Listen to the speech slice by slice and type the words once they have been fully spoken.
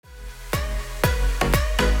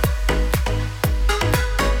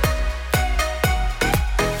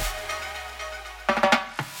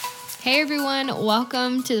Hey everyone,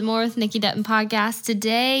 welcome to the More with Nikki Dutton podcast.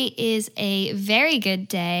 Today is a very good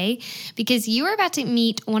day because you are about to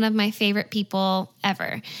meet one of my favorite people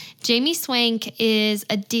ever. Jamie Swank is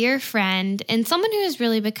a dear friend and someone who has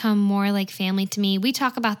really become more like family to me. We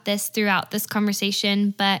talk about this throughout this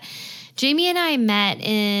conversation, but Jamie and I met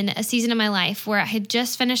in a season of my life where I had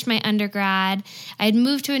just finished my undergrad. I had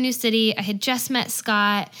moved to a new city. I had just met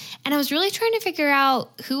Scott, and I was really trying to figure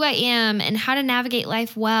out who I am and how to navigate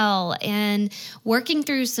life well and working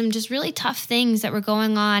through some just really tough things that were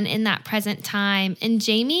going on in that present time. And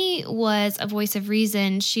Jamie was a voice of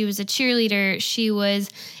reason. She was a cheerleader. She was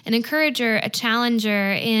an encourager, a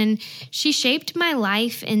challenger, and she shaped my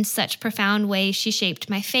life in such profound ways. She shaped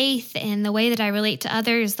my faith and the way that I relate to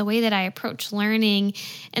others, the way that I approach learning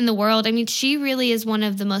in the world. I mean, she really is one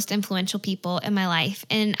of the most influential people in my life.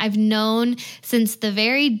 And I've known since the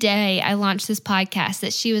very day I launched this podcast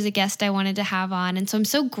that she was a guest I wanted to have on. And so I'm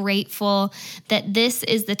so grateful that this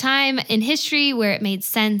is the time in history where it made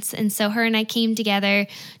sense. And so her and I came together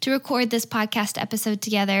to record this podcast episode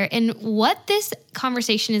together. And what this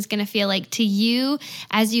conversation is going to feel like to you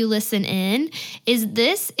as you listen in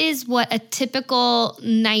is what a typical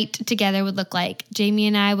night together would look like. Jamie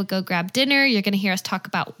and I would go grab dinner. You're going to hear us talk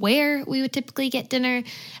about where we would typically get dinner.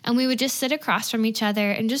 And we would just sit across from each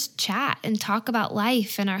other and just chat and talk about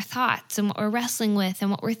life and our thoughts and what we're wrestling with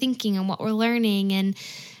and what we're thinking and what we're learning. And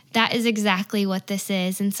that is exactly what this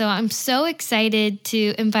is. And so I'm so excited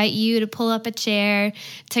to invite you to pull up a chair,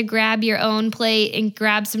 to grab your own plate and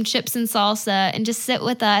grab some chips and salsa and just sit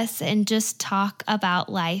with us and just talk about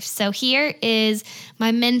life. So here is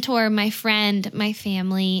my mentor, my friend, my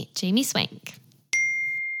family, Jamie Swank.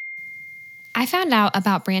 I found out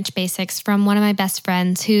about Branch Basics from one of my best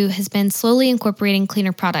friends who has been slowly incorporating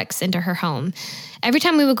cleaner products into her home. Every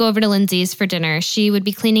time we would go over to Lindsay's for dinner, she would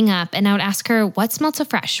be cleaning up and I would ask her what smelled so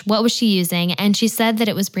fresh, what was she using, and she said that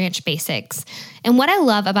it was Branch Basics. And what I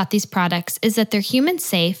love about these products is that they're human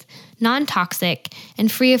safe, non-toxic,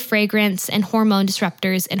 and free of fragrance and hormone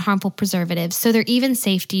disruptors and harmful preservatives. So they're even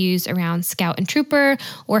safe to use around Scout and Trooper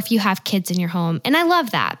or if you have kids in your home. And I love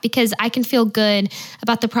that because I can feel good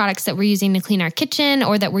about the products that we're using to clean our kitchen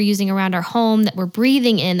or that we're using around our home, that we're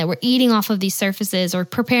breathing in, that we're eating off of these surfaces or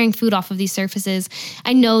preparing food off of these surfaces.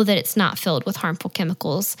 I know that it's not filled with harmful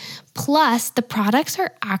chemicals. Plus, the products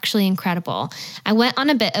are actually incredible. I went on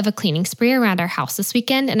a bit of a cleaning spree around our house this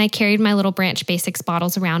weekend, and I carried my little Branch Basics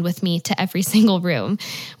bottles around with me to every single room.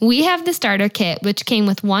 We have the starter kit, which came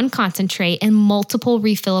with one concentrate and multiple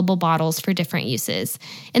refillable bottles for different uses.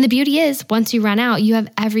 And the beauty is, once you run out, you have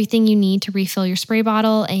everything you need to refill your spray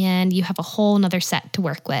bottle, and you have a whole nother set to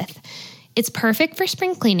work with. It's perfect for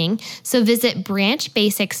spring cleaning, so visit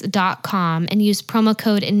branchbasics.com and use promo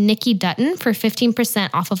code Nikki Dutton for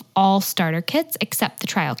 15% off of all starter kits except the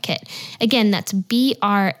trial kit. Again, that's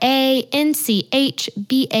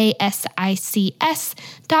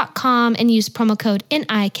branchbasics.com and use promo code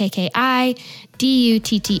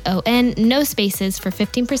NIKKIDUTTON, no spaces, for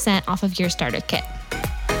 15% off of your starter kit.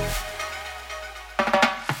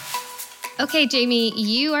 Okay, Jamie,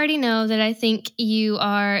 you already know that I think you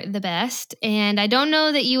are the best, and I don't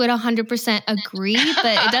know that you would 100% agree, but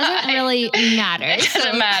it doesn't really matter. It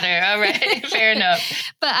doesn't matter. All right, fair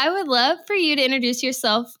enough. But I would love for you to introduce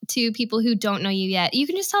yourself to people who don't know you yet. You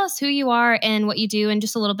can just tell us who you are and what you do and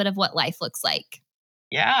just a little bit of what life looks like.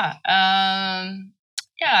 Yeah.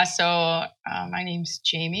 So my name's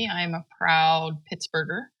Jamie. I'm a proud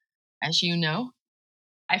Pittsburgher, as you know.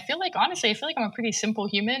 Honestly, I feel like I'm a pretty simple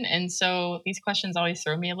human. And so these questions always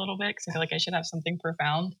throw me a little bit because I feel like I should have something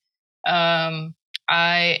profound.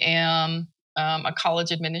 I am a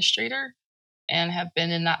college administrator and have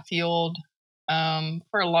been in that field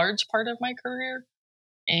for a large part of my career.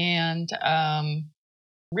 And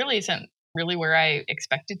really isn't really where I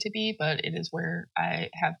expected to be, but it is where I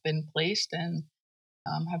have been placed and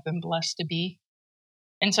have been blessed to be.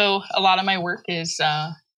 And so a lot of my work is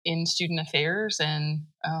in student affairs and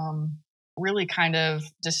really kind of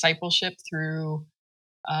discipleship through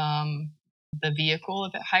the vehicle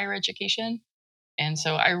of higher education. And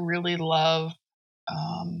so I really love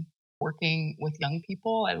working with young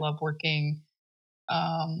people. I love working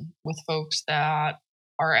with folks that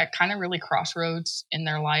are at kind of really crossroads in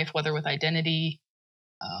their life, whether with identity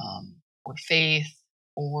or faith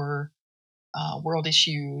or world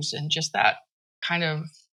issues, and just that kind of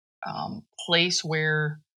place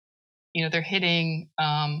where they're hitting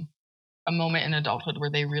a moment in adulthood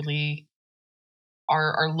where they really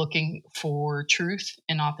are looking for truth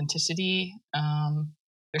and authenticity.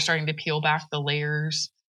 They're starting to peel back the layers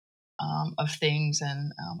of things,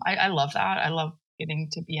 and I love that. I love getting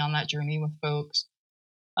to be on that journey with folks.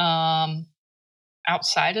 Um,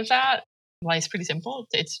 Outside of that, life's pretty simple.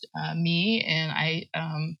 It's me, and I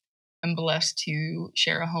am blessed to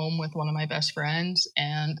share a home with one of my best friends,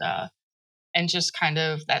 and just kind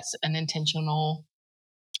of that's an intentional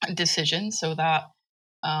decision so that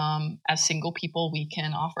as single people we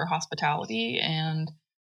can offer hospitality and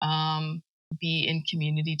um, be in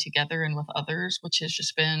community together and with others, which has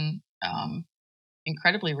just been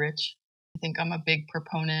incredibly rich. I think I'm a big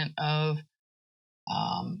proponent of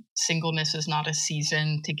singleness is not a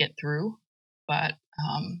season to get through, but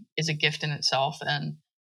is a gift in itself, um,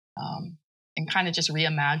 and kind of just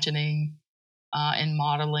reimagining and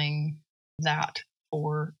modeling that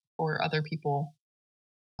for other people.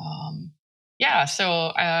 Um, yeah, so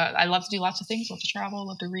I love to do lots of things. Love to travel.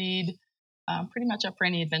 Love to read. Pretty much up for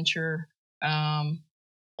any adventure. Um,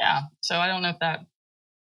 yeah, so I don't know if that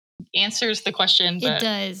answers the question, It but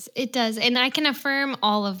does. It does. And I can affirm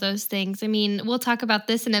all of those things. I mean, we'll talk about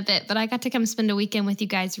this in a bit, but I got to come spend a weekend with you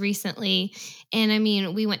guys recently. And I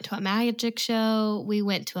mean, we went to a magic show, we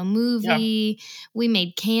went to a yeah. movie, we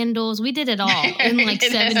made candles, we did it all in like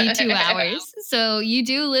 72 hours. So you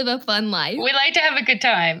do live a fun life. We like to have a good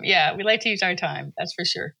time. Yeah, we like to use our time. That's for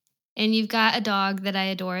sure. And you've got a dog that I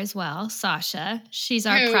adore as well, Sasha. She's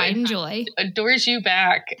our Who pride and joy. adores you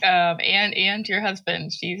back, and your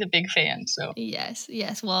husband. She's a big fan. So Yes,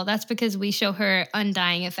 yes. Well, that's because we show her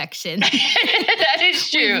undying affection. that is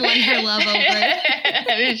true. We've won her love over.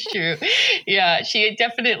 That is true. Yeah, she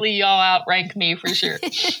definitely y'all outrank me for sure.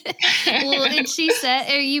 Well, and she said,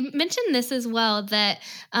 or you mentioned this as well, that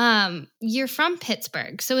you're from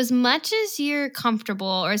Pittsburgh. So as much as you're comfortable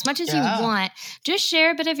or as much as you Yeah. want, just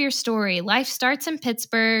share a bit of your story. Life starts in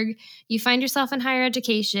Pittsburgh. You find yourself in higher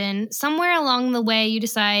education. Somewhere along the way, you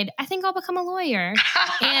decide, I think I'll become a lawyer.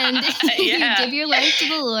 And you Yeah. give your life to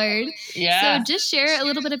the Lord. Yeah. So just share a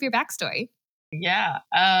little bit of your backstory. Yeah.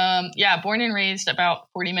 Yeah. Born and raised about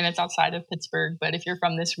 40 minutes outside of Pittsburgh. But if you're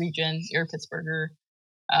from this region, you're a Pittsburgher.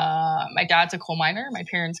 My dad's a coal miner. My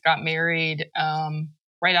parents got married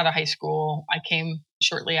right out of high school. I came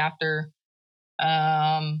shortly after.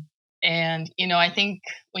 And, I think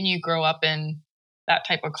when you grow up in that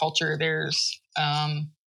type of culture,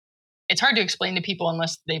 it's hard to explain to people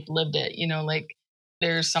unless they've lived it, like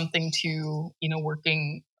there's something to,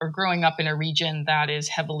 working or growing up in a region that is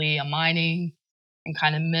heavily a mining and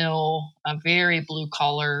kind of mill, a very blue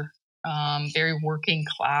collar, very working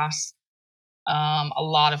class, a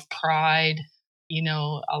lot of pride,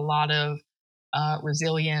 a lot of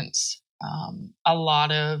resilience, a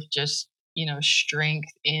lot of just, strength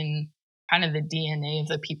in kind of the DNA of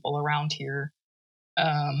the people around here.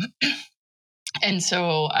 Um, and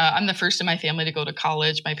so I'm the first in my family to go to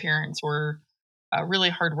college. My parents were really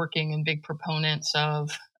hardworking and big proponents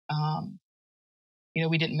of, um,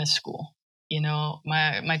 we didn't miss school.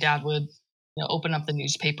 My dad would, open up the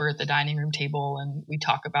newspaper at the dining room table and we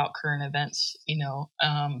talk about current events,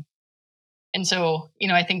 and so,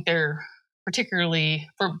 I think they're particularly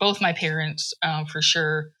for both my parents, for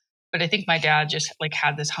sure. But I think my dad just like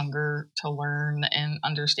had this hunger to learn and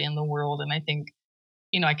understand the world. And I think,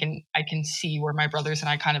 I can see where my brothers and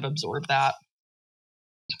I kind of absorb that.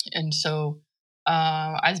 And so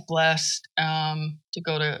I was blessed to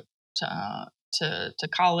go to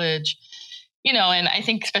college, and I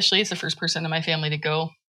think especially as the first person in my family to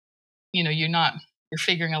go, you're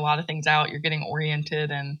figuring a lot of things out. You're getting oriented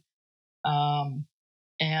um,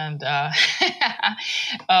 and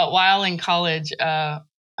while in college,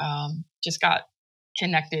 just got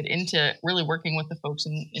connected into really working with the folks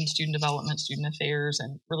in student development, student affairs,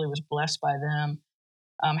 and really was blessed by them.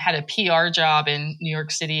 Had a PR job in New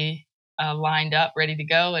York City lined up, ready to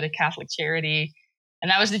go at a Catholic charity. And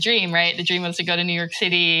that was the dream, right? The dream was to go to New York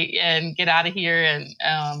City and get out of here.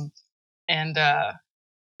 And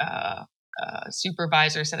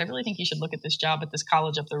supervisor said, I really think you should look at this job at this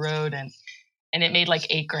college up the road. And it made like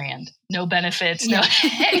 $8,000, no benefits, no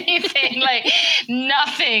anything, like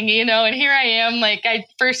nothing, and here I am, like I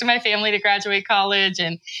first in my family to graduate college,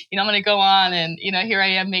 and I'm going to go on, and here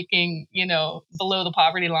I am making below the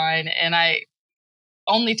poverty line, and I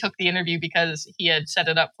only took the interview because he had set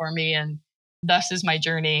it up for me, and thus is my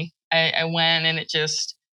journey. I went, and it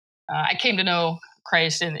just I came to know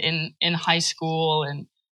Christ in high school, and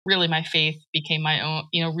really my faith became my own,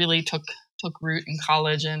 really took root in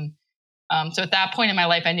college. And so at that point in my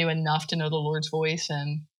life, I knew enough to know the Lord's voice.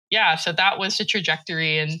 And yeah, so that was the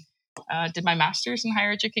trajectory, and did my master's in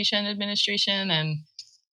higher education administration. And,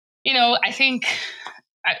 I think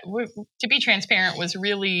to be transparent was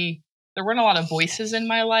really, there weren't a lot of voices in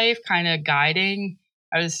my life kind of guiding.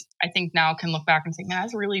 I think now can look back and think, man, I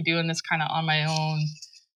was really doing this kind of on my own.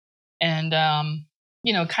 And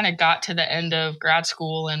kind of got to the end of grad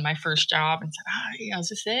school and my first job and said, is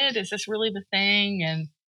this it? Is this really the thing? And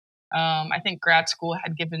I think grad school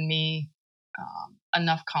had given me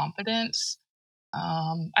enough confidence.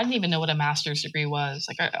 I didn't even know what a master's degree was.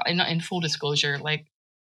 Like, in full disclosure, like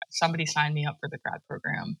somebody signed me up for the grad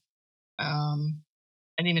program.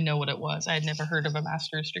 I didn't even know what it was. I had never heard of a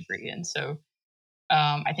master's degree. And so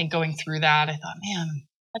I think going through that, I thought, man,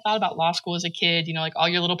 I thought about law school as a kid, like all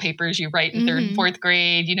your little papers you write in third and fourth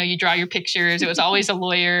grade, you draw your pictures. It was always a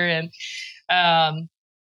lawyer. And I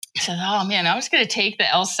said, oh man, I was going to take the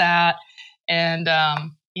LSAT. And,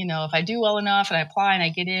 if I do well enough and I apply and I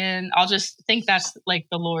get in, I'll just think that's like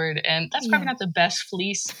the Lord. And that's probably not the best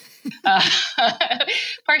fleece.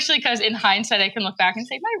 Partially because in hindsight, I can look back and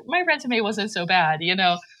say, my resume wasn't so bad,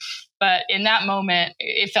 but in that moment,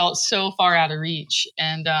 it felt so far out of reach.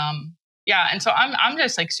 And and so I'm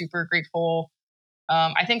just like super grateful.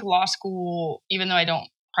 I think law school, even though I don't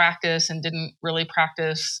practice and didn't really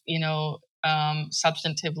practice,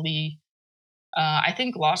 substantively, I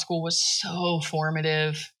think law school was so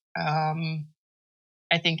formative.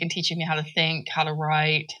 I think in teaching me how to think, how to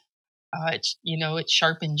write, it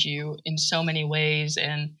sharpens you in so many ways.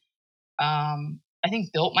 And I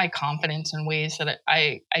think built my confidence in ways that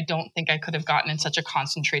I don't think I could have gotten in such a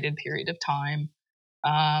concentrated period of time,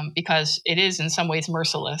 because it is in some ways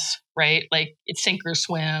merciless, right? Like it's sink or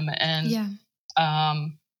swim. And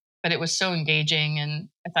but it was so engaging, and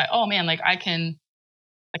I thought, oh man, I can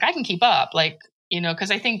keep up,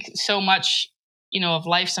 because I think so much, of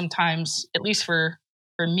life sometimes, at least for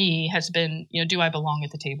me, has been, do I belong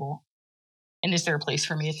at the table, and is there a place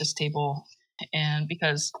for me at this table? And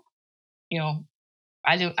because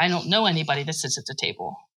I don't know anybody that sits at the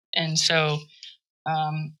table. And so,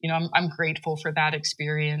 I'm grateful for that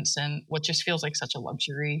experience and what just feels like such a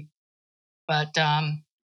luxury. But,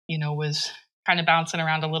 was kind of bouncing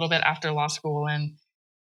around a little bit after law school. And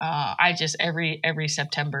I just, every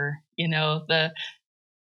September, the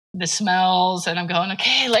smells, and I'm going,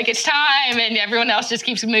 okay, like it's time. And everyone else just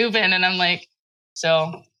keeps moving. And I'm like,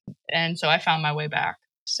 so I found my way back.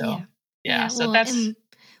 So, so well, that's,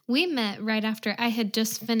 we met right after I had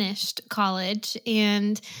just finished college,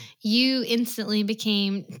 and you instantly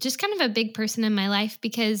became just kind of a big person in my life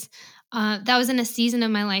because that was in a season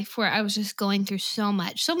of my life where I was just going through so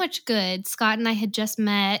much good. Scott and I had just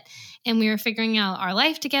met, and we were figuring out our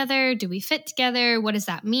life together. Do we fit together? What does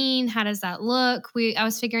that mean? How does that look? I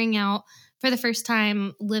was figuring out for the first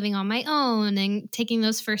time living on my own and taking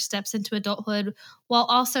those first steps into adulthood while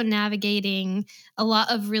also navigating a lot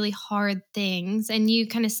of really hard things. And you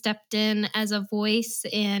kind of stepped in as a voice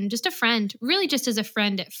and just a friend, really just as a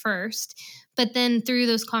friend at first. But then through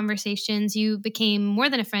those conversations, you became more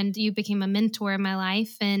than a friend. You became a mentor in my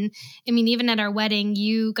life. And I mean, even at our wedding,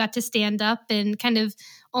 you got to stand up and kind of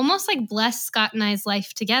almost like bless Scott and I's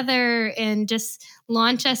life together and just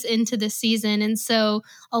launch us into this season. And so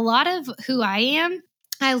a lot of who I am,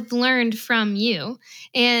 I've learned from you.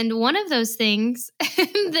 And one of those things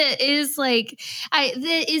that is that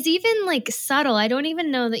is even like subtle. I don't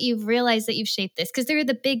even know that you've realized that you've shaped this because they're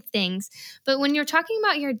the big things. But when you're talking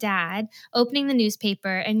about your dad opening the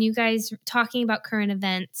newspaper and you guys talking about current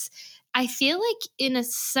events, I feel like in a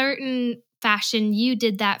certain fashion, you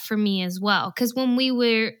did that for me as well. Because when we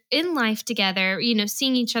were in life together,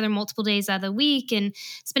 seeing each other multiple days out of the week and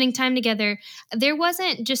spending time together, there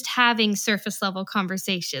wasn't just having surface level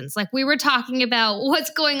conversations. Like we were talking about what's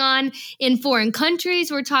going on in foreign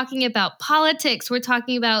countries. We're talking about politics. We're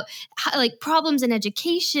talking about like problems in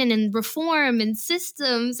education and reform and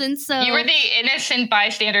systems. And so you were the innocent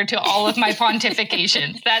bystander to all of my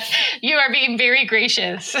pontifications. You are being very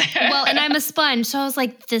gracious. Well, and I'm a sponge. So I was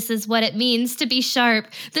like, this is what it means to be sharp.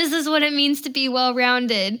 This is what it means to be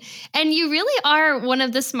well-rounded. And you really are one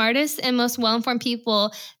of the smartest and most well-informed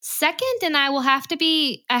people. Second, and I have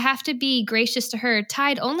to be gracious to her,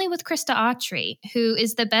 tied only with Krista Autry, who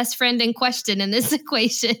is the best friend in question in this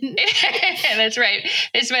equation. That's right.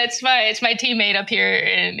 It's my teammate up here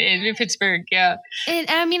in Pittsburgh. Yeah. And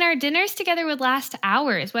I mean, our dinners together would last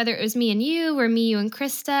hours, whether it was me and you or me, you and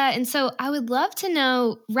Krista. And so I would love to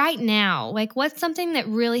know right now, like what's something that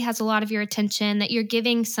really has a lot of your attention that you're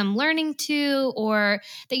giving some learning to or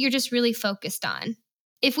that you're just really focused on?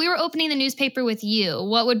 If we were opening the newspaper with you,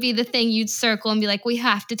 what would be the thing you'd circle and be like, we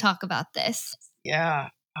have to talk about this? Yeah.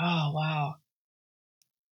 Oh, wow.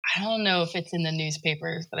 I don't know if it's in the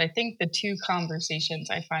newspapers, but I think the two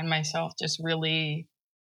conversations I find myself just really,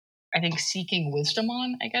 I think, seeking wisdom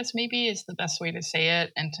on, I guess maybe is the best way to say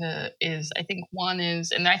it. And I think one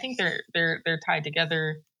is, and I think they're tied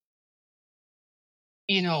together.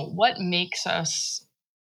 What makes us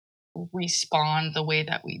respond the way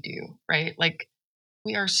that we do, right? Like,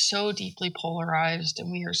 we are so deeply polarized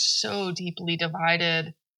and we are so deeply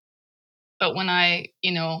divided. But when I'm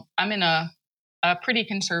in a pretty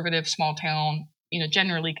conservative small town,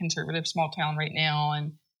 generally conservative small town right now.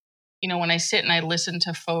 And, when I sit and I listen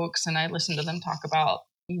to folks and I listen to them talk about,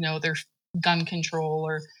 their gun control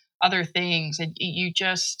or other things, and you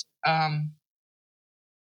just,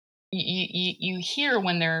 you hear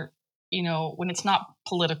when they're, when it's not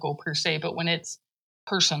political per se, but when it's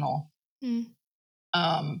personal, Mm.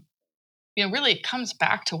 um, really it comes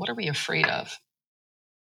back to what are we afraid of?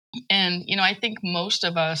 And, I think most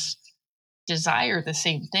of us desire the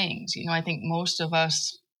same things. I think most of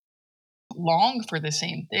us long for the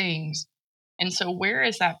same things. And so, where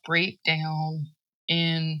is that breakdown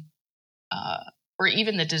in, uh, or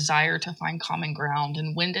even the desire to find common ground?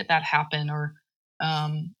 And when did that happen? Or,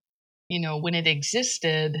 um, when it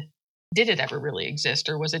existed, did it ever really exist?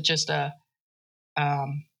 Or was it just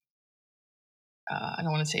um, I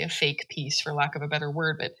don't want to say a fake peace for lack of a better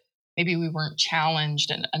word, but maybe we weren't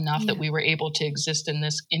challenged enough that Yeah. we were able to exist in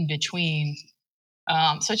this in between.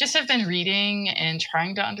 So I just have been reading and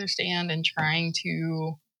trying to understand and trying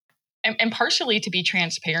to, and partially to be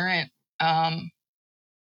transparent, um,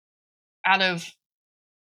 out of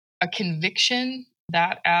a conviction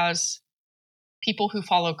that as people who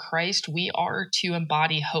follow Christ, we are to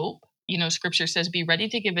embody hope. Scripture says, be ready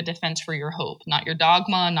to give a defense for your hope, not your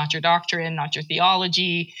dogma, not your doctrine, not your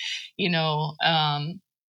theology.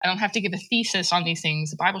 I don't have to give a thesis on these things.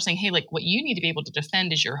 The Bible's saying, hey, like what you need to be able to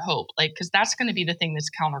defend is your hope, like, because that's going to be the thing that's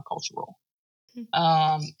countercultural.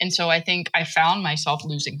 And so I think I found myself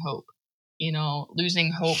losing hope,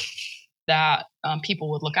 losing hope that people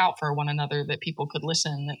would look out for one another, that people could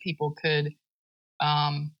listen, that people could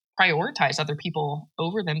prioritize other people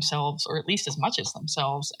over themselves, or at least as much as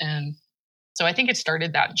themselves. And so I think it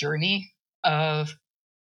started that journey of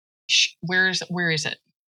where is it?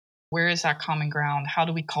 Where is that common ground? How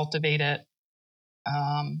do we cultivate it?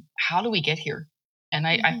 How do we get here? And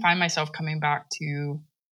I find myself coming back to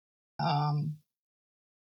um,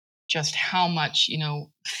 just how much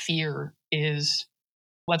fear is,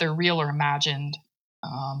 whether real or imagined,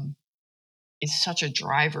 um, is such a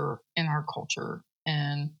driver in our culture.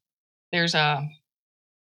 And there's and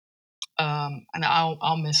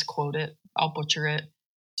I'll misquote it, I'll butcher it,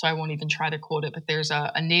 so I won't even try to quote it. But there's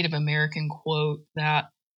a Native American quote that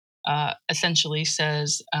essentially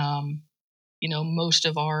says, most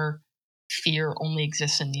of our fear only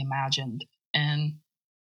exists in the imagined, and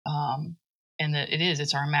um, that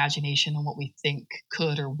it's our imagination and what we think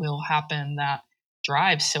could or will happen that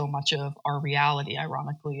drives so much of our reality,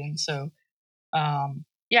 ironically. And so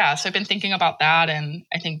yeah, so I've been thinking about that, and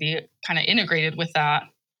I think the kind of integrated with that,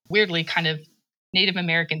 weirdly, kind of Native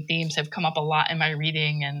American themes have come up a lot in my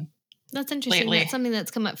reading and That's interesting. lately. That's something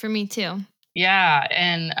that's come up for me too. Yeah,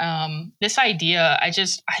 and this idea, I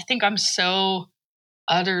think I'm so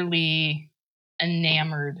utterly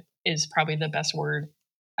enamored is probably the best word.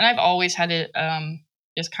 And I've always had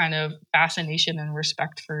just kind of fascination and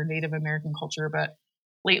respect for Native American culture, but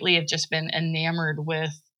lately I've just been enamored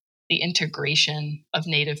with the integration of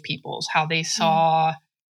Native peoples, how they saw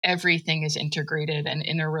everything as integrated and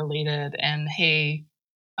interrelated, and hey,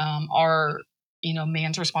 our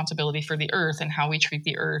man's responsibility for the earth and how we treat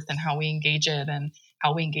the earth and how we engage it and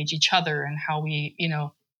how we engage each other and how we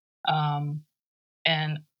um,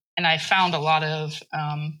 and I found a lot of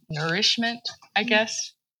nourishment, I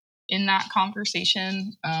guess, in that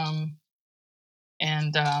conversation. And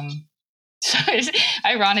so it's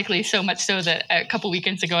ironically so much so that a couple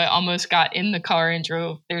weekends ago I almost got in the car and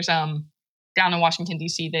drove. There's down in Washington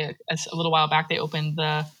D.C. A little while back they opened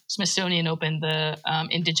the Smithsonian opened the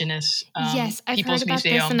Indigenous yes, I've Peoples heard about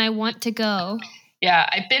Museum. this and I want to go. Yeah,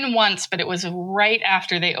 I've been once, but it was right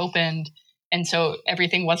after they opened, and so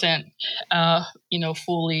everything wasn't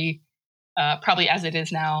fully probably as it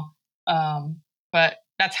is now. But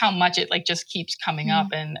that's how much it like just keeps coming up,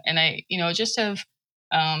 and I just have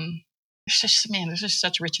there's just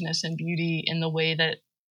such richness and beauty in the way that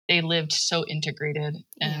they lived so integrated,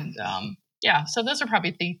 and yeah. So those are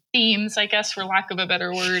probably the themes, I guess, for lack of a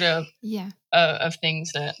better word, of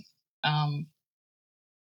things that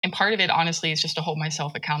and part of it honestly is just to hold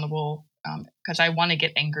myself accountable, because I want to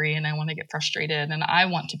get angry and I want to get frustrated and I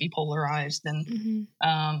want to be polarized, and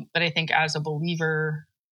but I think as a believer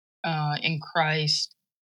in Christ,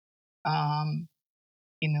 um,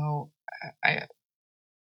 you know I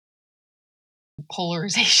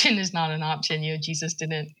polarization is not an option. Jesus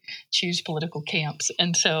didn't choose political camps,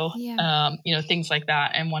 and so things like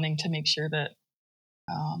that, and wanting to make sure that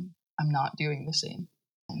I'm not doing the same.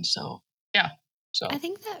 And so yeah. I So,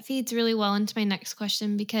 think that feeds really well into my next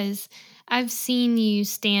question because I've seen you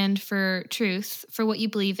stand for truth, for what you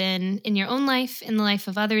believe in your own life, in the life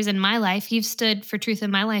of others, in my life. You've stood for truth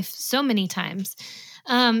in my life so many times.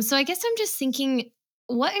 So I guess I'm just thinking,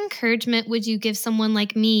 what encouragement would you give someone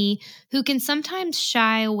like me who can sometimes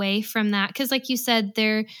shy away from that? Because, like you said,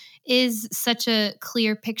 there is such a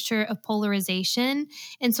clear picture of polarization.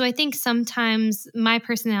 And so I think sometimes my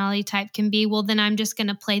personality type can be, well, then I'm just going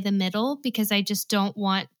to play the middle because I just don't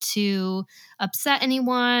want to upset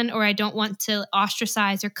anyone or I don't want to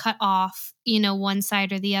ostracize or cut off, one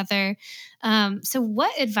side or the other. So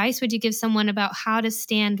what advice would you give someone about how to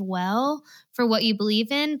stand well for what you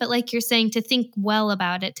believe in? But like you're saying, to think well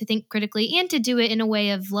about it, to think critically and to do it in a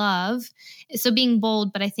way of love. So being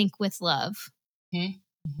bold, but I think with love. mhm,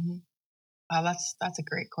 mhm. That's a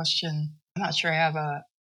great question. I'm not sure I have a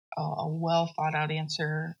well thought out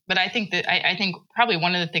answer, but I think probably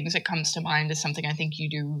one of the things that comes to mind is something I think you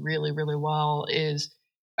do really, really well is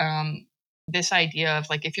um, this idea of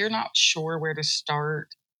like if you're not sure where to start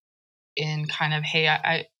in kind of, hey,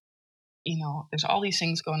 there's all these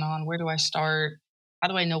things going on. Where do I start? How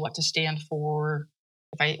do I know what to stand for?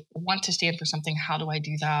 If I want to stand for something, how do I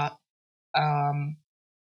do that? Um,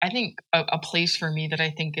 I think a place for me that I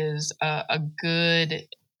think is a good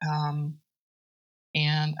um,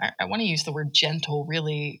 and I want to use the word gentle,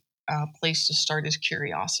 really, place to start is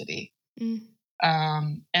curiosity. Mm,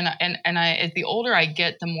 As the older I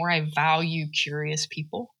get, the more I value curious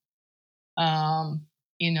people. Um,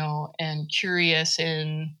 and curious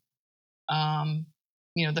in um,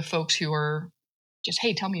 the folks who are just,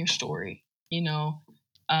 hey, tell me your story,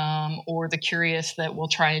 or the curious that will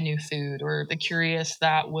try a new food, or the curious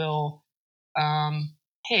that will,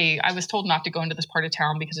 hey, I was told not to go into this part of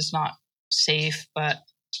town because it's not safe, but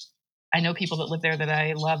I know people that live there that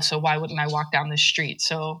I love, so why wouldn't I walk down this street?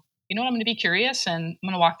 So, you know what? I'm going to be curious and I'm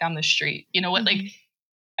going to walk down this street. You know what? Like, mhm,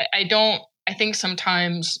 I don't, I think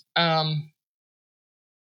sometimes,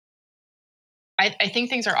 I think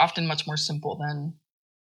things are often much more simple than,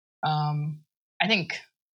 I think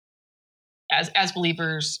as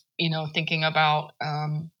believers, thinking about,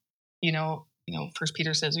 First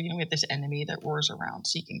Peter says, we have this enemy that roars around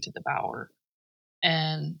seeking to devour.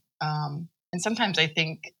 And sometimes I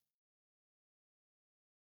think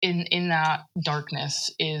in that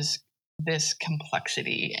darkness is this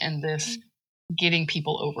complexity and this mm, getting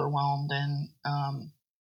people overwhelmed and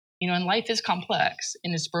life is complex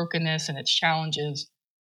in its brokenness and its challenges,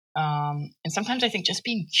 and sometimes I think just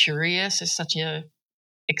being curious is such a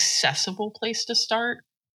accessible place to start.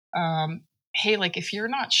 Hey, like if you're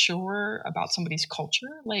not sure about somebody's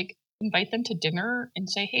culture, like invite them to dinner and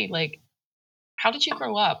say, hey, like how did you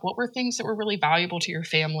grow up? What were things that were really valuable to your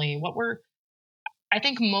family? What were I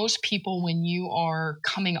think most people, when you are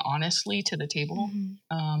coming honestly to the table, mhm,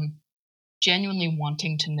 genuinely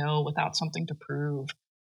wanting to know without something to prove,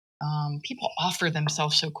 people offer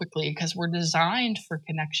themselves so quickly because we're designed for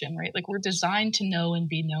connection, right? Like we're designed to know and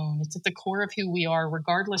be known. It's at the core of who we are,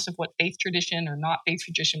 regardless of what faith tradition or not faith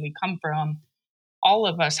tradition we come from. All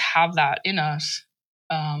of us have that in us.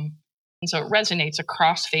 And so it resonates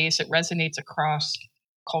across faiths, it resonates across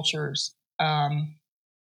cultures. And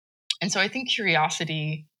so I think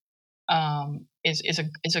curiosity is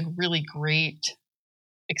a really great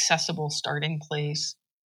accessible starting place.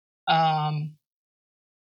 Um,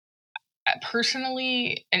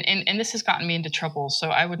 Personally, and this has gotten me into trouble, so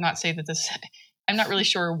I would not say that this. I'm not really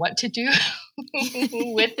sure what to do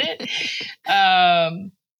with it.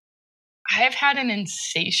 Um, I have had an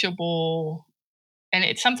insatiable, and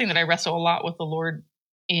it's something that I wrestle a lot with the Lord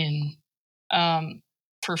in, um,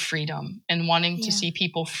 for freedom and wanting to yeah. see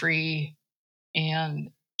people free and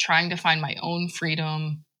trying to find my own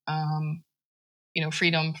freedom.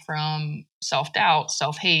 Freedom from self doubt,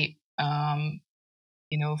 self hate,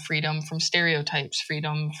 freedom from stereotypes,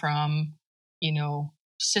 freedom from,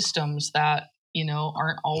 systems that,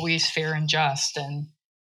 aren't always fair and just.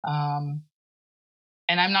 Um,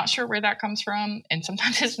 and I'm not sure where that comes from. And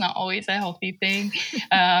sometimes it's not always a healthy thing.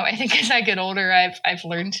 I think as I get older, I've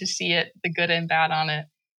learned to see it, the good and bad on it.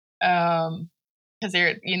 Because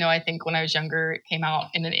I think when I was younger, it came out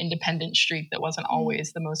in an independent streak that wasn't Mm,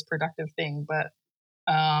 always the most productive thing. But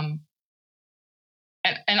um,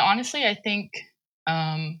 and honestly, I think,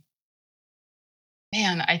 um,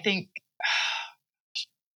 man, I think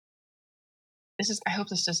I hope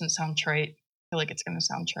this doesn't sound trite. I feel like it's going to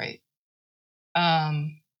sound trite.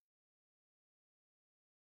 Um,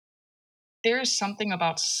 there's something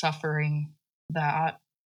about suffering that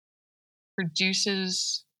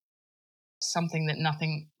produces something that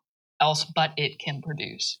nothing else but it can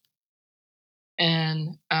produce.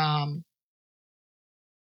 And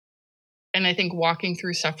And I think walking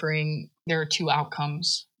through suffering, there are two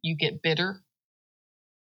outcomes. You get bitter,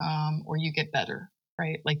 or you get better,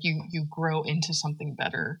 right? Like you grow into something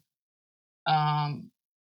better.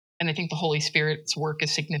 And I think the Holy Spirit's work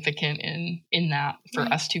is significant in that for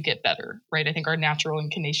us to get better, right? I think our natural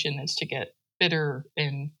inclination is to get bitter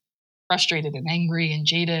and frustrated and angry and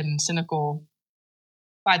jaded and cynical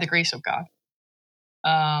by the grace of God.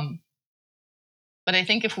 But I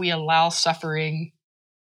think if we allow suffering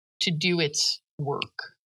to do its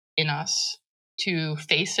work in us, to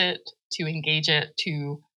face it, to engage it,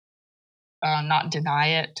 to not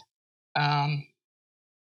deny it,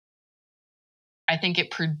 I think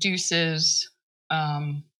it produces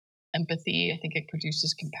empathy. I think it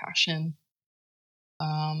produces compassion.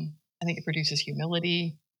 I think it produces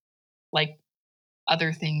humility, like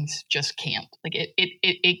other things just can't. Like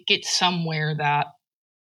it gets somewhere that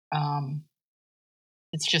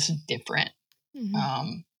it's just different.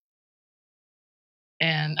 Mm-hmm.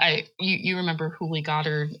 And you remember Hooli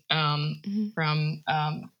Goddard from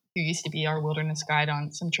who used to be our wilderness guide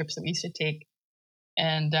on some trips that we used to take,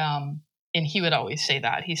 and he would always say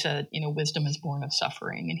that. He said, wisdom is born of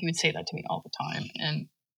suffering, and he would say that to me all the time.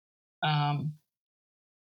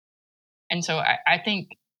 And so I think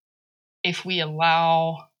if we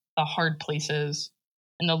allow the hard places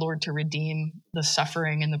and the Lord to redeem the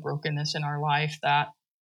suffering and the brokenness in our life, that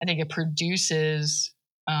I think it produces,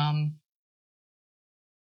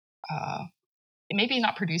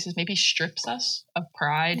 maybe strips us of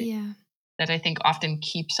pride. Yeah. That I think often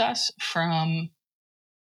keeps us from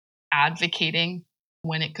advocating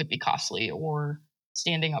when it could be costly, or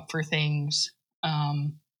standing up for things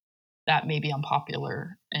that may be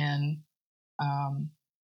unpopular. And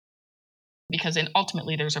because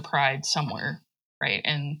ultimately there's a pride somewhere, right?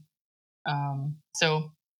 And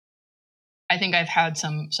so I think I've had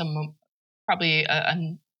some probably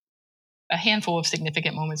a handful of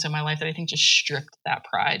significant moments in my life that I think just stripped that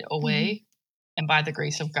pride away. Mm-hmm. And by the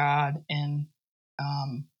grace of God, and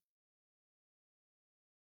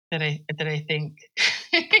that I think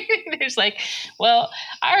there's like, well,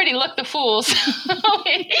 I already looked the fools. We're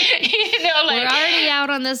already out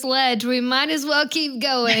on this ledge. We might as well keep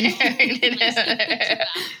going. And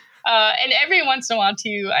every once in a while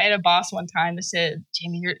too, I had a boss one time that said,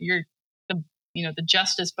 "Jamie, you're the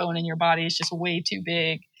justice bone in your body is just way too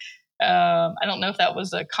big." I don't know if that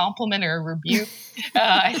was a compliment or a rebuke.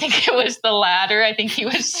 I think it was the latter. I think he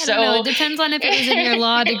was I don't know. It depends on if it was in your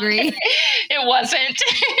law degree. It wasn't.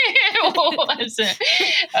 It wasn't.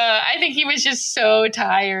 I think he was just so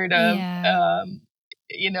tired of,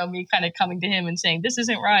 me kind of coming to him and saying, this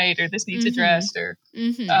isn't right, or this needs addressed, or,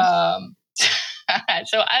 so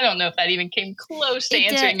I don't know if that even came close to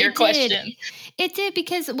answering your question. It did,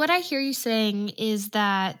 because what I hear you saying is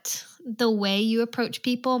that the way you approach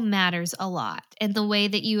people matters a lot. And the way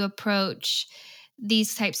that you approach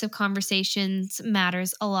these types of conversations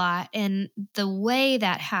matters a lot. And the way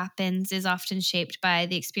that happens is often shaped by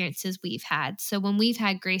the experiences we've had. So when we've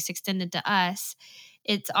had grace extended to us,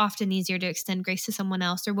 it's often easier to extend grace to someone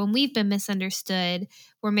else. Or when we've been misunderstood,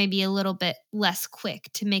 we're maybe a little bit less quick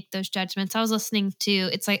to make those judgments. I was listening to,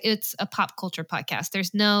 it's a pop culture podcast.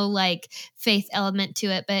 There's no faith element to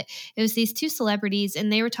it, but it was these two celebrities,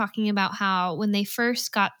 and they were talking about how when they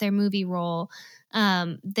first got their movie role,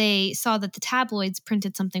 they saw that the tabloids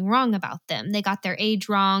printed something wrong about them. They got their age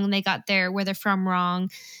wrong. They got where they're from wrong.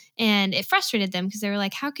 And it frustrated them because they were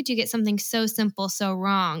like, how could you get something so simple so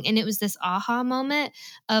wrong? And it was this aha moment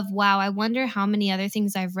of, wow, I wonder how many other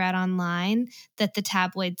things I've read online that the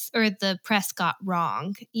tabloids or the press got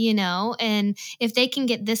wrong, and if they can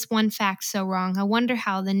get this one fact so wrong, I wonder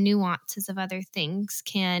how the nuances of other things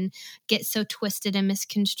can get so twisted and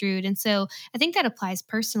misconstrued. And so I think that applies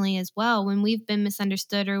personally as well. When we've been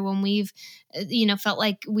misunderstood, or when we've, felt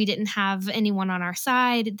like we didn't have anyone on our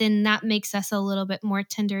side, then that makes us a little bit more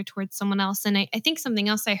tender towards someone else. And I think something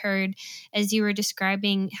else I heard as you were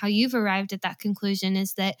describing how you've arrived at that conclusion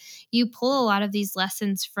is that you pull a lot of these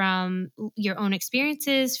lessons from your own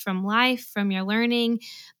experiences, from life, from your learning.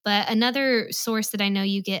 But another source that I know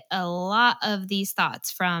you get a lot of these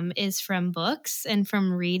thoughts from is from books and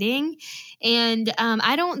from reading. And you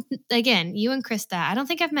and Krista, I don't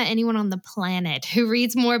think I've met anyone on the planet who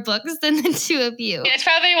reads more books than the two of you. It's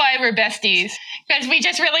probably why we're besties, because we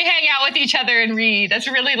just really hang out with each other and read. That's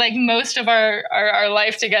really most of our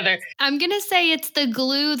life together. I'm going to say it's the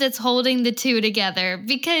glue that's holding the two together,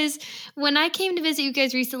 because when I came to visit you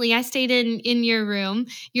guys recently, I stayed in your room.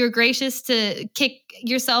 You were gracious to kick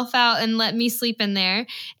yourself yourself out and let me sleep in there.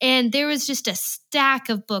 And there was just a stack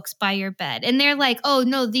of books by your bed. And they're like, oh,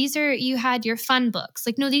 no, you had your fun books.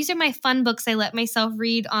 Like, no, these are my fun books I let myself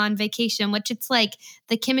read on vacation, which it's like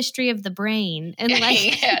the chemistry of the brain. And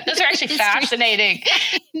like, yeah, those are actually fascinating.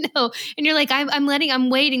 No. And you're like, I'm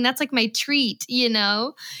waiting. That's like my treat,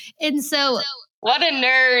 And so what a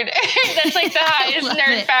nerd. That's like the highest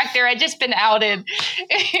nerd factor. I just been outed.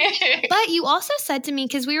 But you also said to me,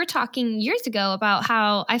 because we were talking years ago about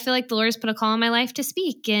how I feel like the Lord has put a call in my life to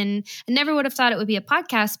speak. And I never would have thought it would be a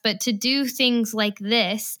podcast, but to do things like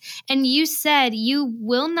this. And you said you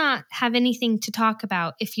will not have anything to talk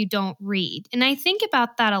about if you don't read. And I think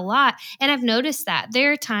about that a lot. And I've noticed that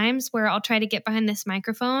there are times where I'll try to get behind this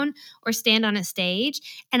microphone or stand on a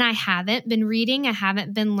stage, and I haven't been reading, I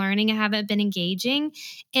haven't been learning, I haven't been engaging.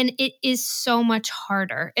 And it is so much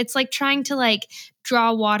harder. It's like trying to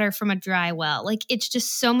draw water from a dry well. Like, it's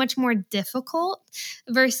just so much more difficult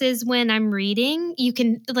versus when I'm reading, you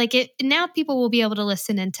can now people will be able to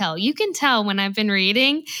listen and tell. You can tell when I've been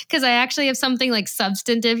reading because I actually have something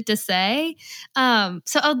substantive to say.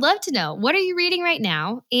 So I'd love to know, what are you reading right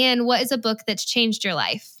now? And what is a book that's changed your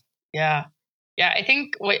life? Yeah. Yeah. I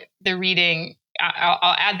think what the reading,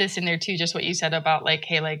 I'll add this in there too, just what you said about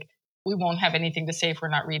hey, we won't have anything to say if we're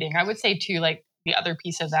not reading. I would say too, the other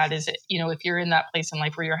piece of that is, if you're in that place in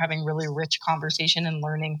life where you're having really rich conversation and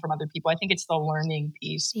learning from other people, I think it's the learning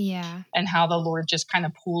piece. Yeah. And how the Lord just kind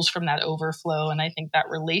of pulls from that overflow. And I think that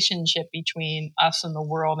relationship between us and the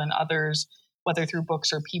world and others, whether through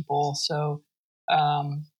books or people. So,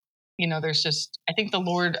 there's just, I think the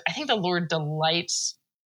Lord delights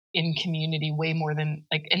in community way more than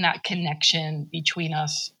in that connection between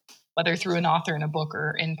us, whether through an author in a book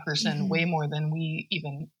or in person, way more than we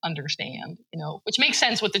even understand, which makes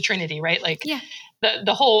sense with the Trinity, right?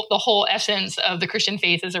 The whole essence of the Christian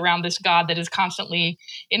faith is around this God that is constantly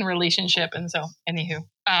in relationship. And so, anywho,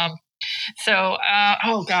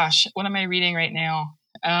 oh gosh, what am I reading right now?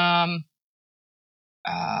 Gosh,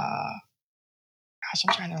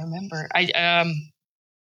 I'm trying to remember.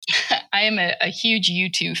 I am a huge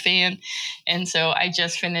U2 fan. And so I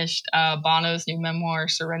just finished Bono's new memoir,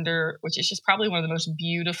 Surrender, which is just probably one of the most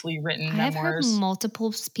beautifully written memoirs. I've heard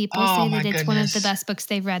multiple people say that it's one of the best books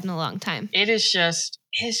they've read in a long time. It is just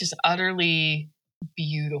utterly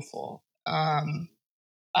beautiful. I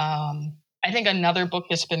think another book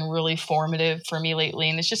that's been really formative for me lately,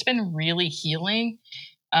 and it's just been really healing,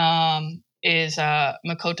 is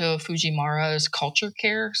Makoto Fujimura's Culture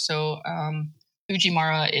Care. So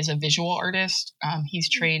Fujimura is a visual artist. He's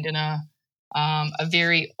trained in a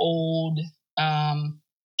very old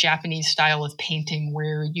Japanese style of painting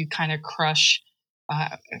where you kind of crush.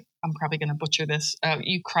 I'm probably going to butcher this.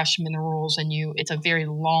 You crush minerals, and it's a very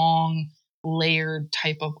long, layered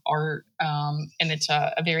type of art, and it's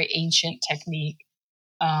a very ancient technique.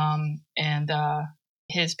 And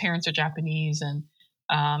his parents are Japanese, and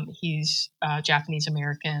he's Japanese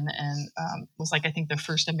American, and was I think the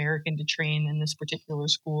first American to train in this particular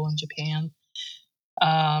school in Japan.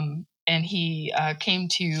 And he came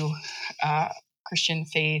to Christian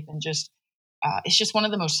faith, and just it's just one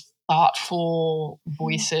of the most thoughtful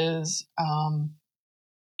voices.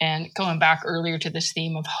 And going back earlier to this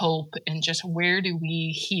theme of hope, and just where do we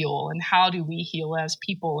heal, and how do we heal as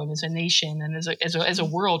people and as a nation and as a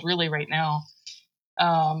world really right now.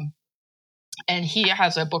 And he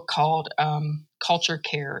has a book called Culture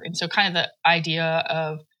Care. And so kind of the idea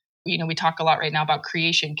of, we talk a lot right now about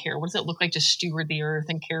creation care. What does it look like to steward the earth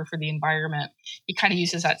and care for the environment? He kind of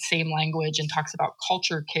uses that same language and talks about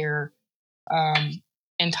culture care,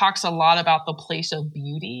 and talks a lot about the place of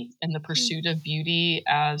beauty and the pursuit of beauty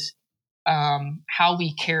as how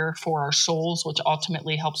we care for our souls, which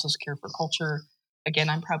ultimately helps us care for culture.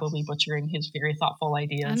 Again, I'm probably butchering his very thoughtful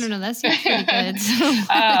ideas. I don't know. That's pretty good.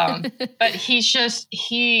 But he's just,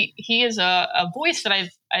 he is a voice that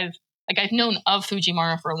I've known of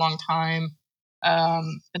Fujimura for a long time,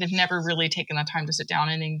 but I've never really taken the time to sit down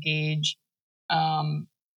and engage. And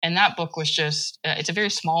that book was just, it's a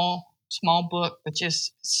very small book, but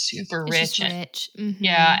just super rich. Just rich. Mm-hmm.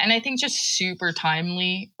 Yeah. And I think just super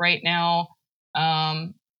timely right now.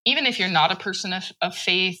 Even if you're not a person of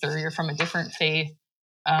faith, or you're from a different faith,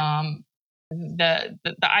 the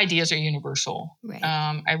ideas are universal. Right.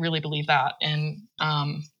 I really believe that. And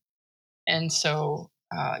so,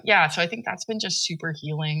 so I think that's been just super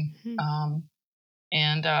healing. Mm-hmm.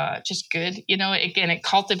 And just good, again, it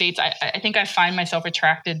cultivates, I think I find myself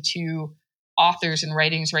attracted to authors and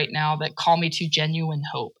writings right now that call me to genuine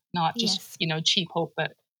hope, not just, cheap hope,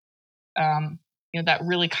 but, that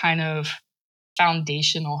really kind of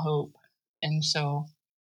foundational hope. And so,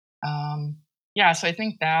 yeah, so I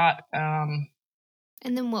think that,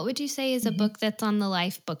 And then what would you say is a book that's on the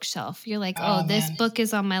life bookshelf? You're like, oh, oh this man, book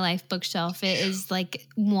is on my life bookshelf. It is like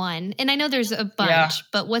one. And I know there's a yeah, bunch,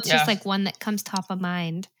 but what's just yeah. like one that comes top of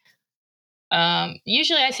mind?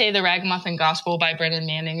 Usually I say The Ragamuffin Gospel by Brennan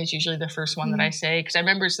Manning is usually the first one that I say, because I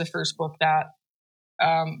remember it's the first book that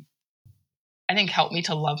um, I think helped me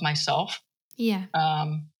to love myself, Yeah.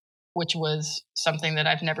 which was something that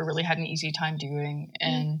I've never really had an easy time doing.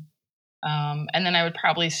 And then I would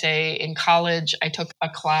probably say in college, I took a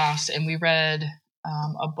class and we read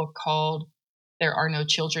a book called There Are No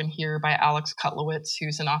Children Here by Alex Kutlowitz,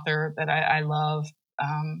 who's an author that I love.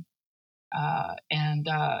 Um, and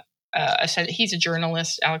I said he's a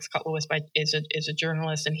journalist. Alex Kutlowitz is a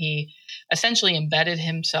journalist, and he essentially embedded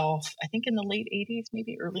himself, I think, in the late '80s,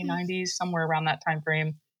 maybe early '90s, somewhere around that time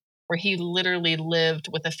frame, where he literally lived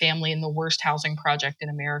with a family in the worst housing project in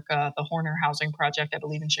America, the Horner Housing Project, I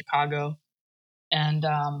believe, in Chicago, and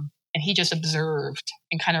he just observed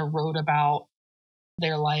and kind of wrote about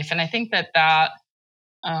their life. And I think that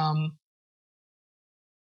um,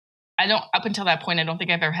 I don't up until that point, I don't think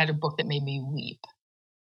I've ever had a book that made me weep.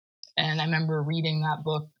 And I remember reading that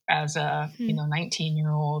book as a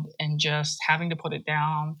 19-year-old and just having to put it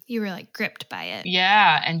down. You were like gripped by it.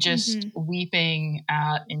 Yeah, and just weeping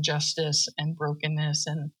at injustice and brokenness,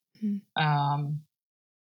 and and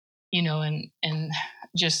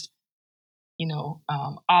just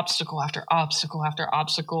obstacle after obstacle after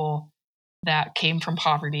obstacle that came from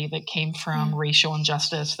poverty, that came from racial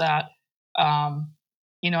injustice. That and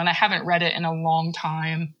I haven't read it in a long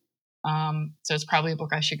time. So it's probably a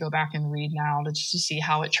book I should go back and read now to just to see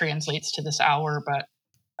how it translates to this hour. But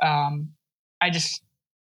I just,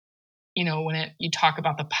 when you talk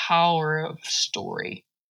about the power of story,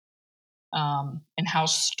 and how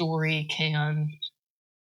story can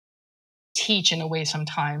teach in a way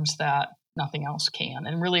sometimes that nothing else can.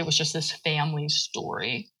 And really, it was just this family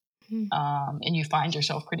story. And you find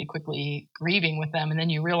yourself pretty quickly grieving with them. And then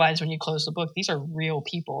you realize when you close the book, these are real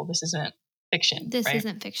people. This isn't fiction. This right?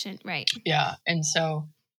 isn't fiction, right? Yeah. And so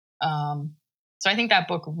I think that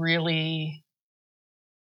book really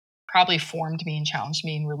probably formed me and challenged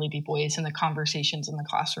me in really deep ways in the conversations in the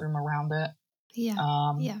classroom around it.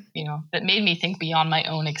 That made me think beyond my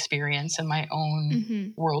own experience and my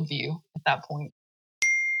own worldview at that point.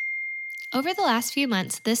 Over the last few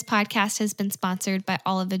months, this podcast has been sponsored by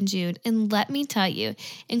Olive and June. And let me tell you,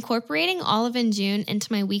 incorporating Olive and June into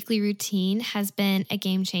my weekly routine has been a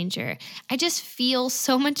game changer. I just feel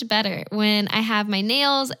so much better when I have my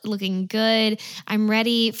nails looking good. I'm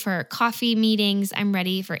ready for coffee meetings. I'm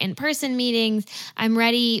ready for in-person meetings. I'm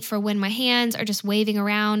ready for when my hands are just waving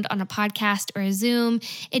around on a podcast or a Zoom.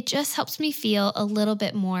 It just helps me feel a little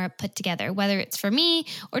bit more put together, whether it's for me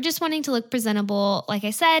or just wanting to look presentable, like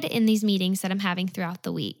I said, in these meetings that I'm having throughout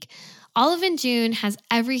the week. Olive and June has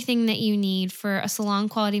everything that you need for a salon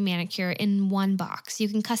quality manicure in one box. You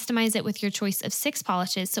can customize it with your choice of 6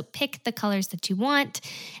 polishes, so pick the colors that you want.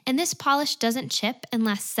 And this polish doesn't chip and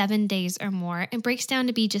lasts 7 days or more and breaks down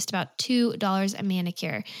to be just about $2 a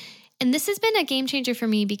manicure. And this has been a game changer for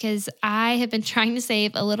me because I have been trying to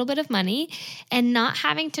save a little bit of money, and not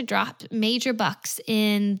having to drop major bucks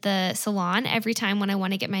in the salon every time when I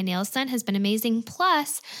want to get my nails done has been amazing.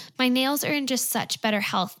 Plus, my nails are in just such better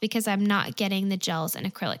health because I'm not getting the gels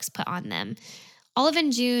and acrylics put on them. Olive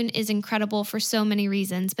and June is incredible for so many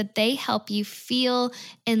reasons, but they help you feel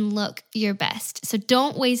and look your best. So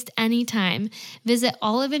don't waste any time. Visit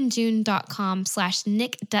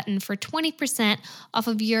oliveandjune.com/Nick Dutton for 20% off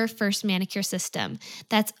of your first manicure system.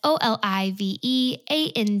 That's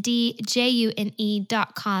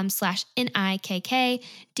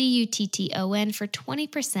oliveandjune.com/NIKKDUTTON for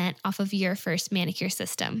 20% off of your first manicure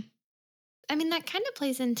system. I mean, that kind of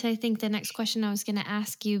plays into, I think, the next question I was going to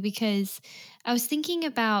ask you, because I was thinking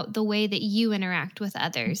about the way that you interact with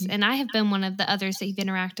others. And I have been one of the others that you've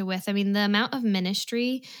interacted with. I mean, the amount of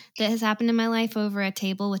ministry that has happened in my life over a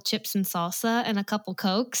table with chips and salsa and a couple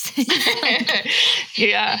Cokes.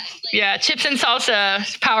 Yeah. Chips and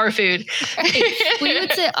salsa, power food. Right. We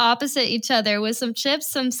would sit opposite each other with some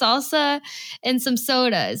chips, some salsa, and some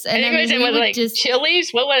sodas. And I mean, we would like just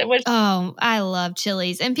Chili's. What? Oh, I love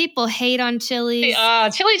Chili's, and people hate on Chili's.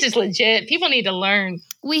 Chili's is legit. People need to learn.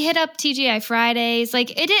 We hit up TGI Fridays.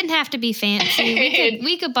 Like, it didn't have to be fancy.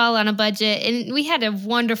 We could ball on a budget, and we had a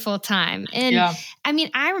wonderful time. And I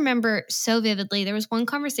mean, I remember so vividly, there was one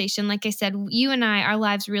conversation, like I said, you and I, our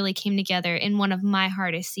lives really came together in one of my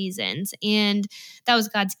hardest seasons. And that was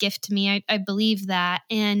God's gift to me. I believe that.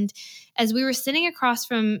 And as we were sitting across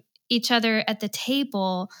from each other at the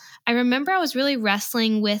table, I remember I was really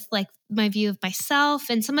wrestling with like my view of myself.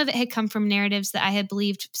 And some of it had come from narratives that I had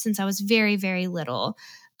believed since I was very, very little.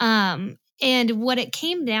 And what it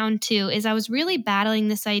came down to is I was really battling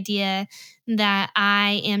this idea that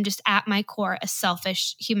I am just at my core a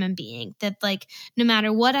selfish human being, that like no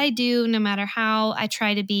matter what I do, no matter how I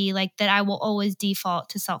try to be, like that I will always default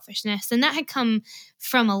to selfishness. And that had come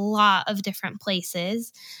from a lot of different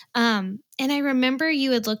places. And I remember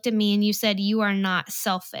you had looked at me and you said, you are not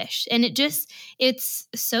selfish. And it's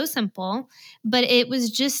so simple, but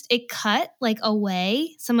it cut like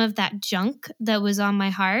away some of that junk that was on my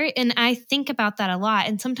heart. And I think about that a lot.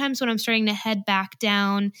 And sometimes when I'm starting to head back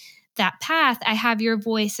down that path, I have your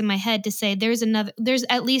voice in my head to say, there's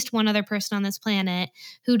at least one other person on this planet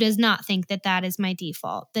who does not think that that is my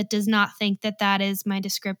default, that does not think that that is my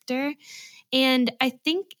descriptor. And I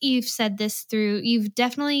think you've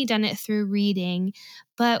definitely done it through reading,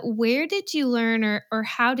 but where did you learn or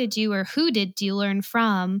how did you or who did you learn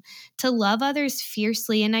from to love others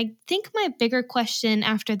fiercely? And I think my bigger question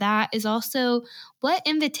after that is also, what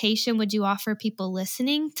invitation would you offer people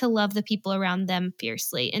listening to love the people around them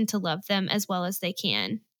fiercely and to love them as well as they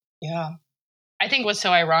can? Yeah. I think what's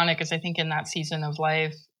so ironic is I think in that season of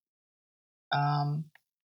life,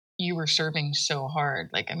 you were serving so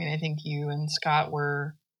hard. Like, I mean, I think you and Scott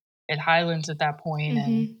were at Highlands at that point.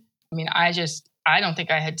 And I mean, I don't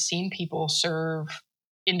think I had seen people serve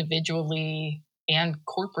individually and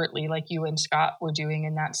corporately like you and Scott were doing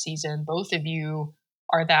in that season. Both of you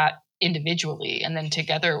are that individually. And then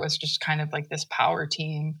together it was just kind of like this power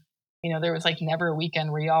team. You know, there was like never a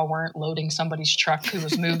weekend where y'all weren't loading somebody's truck who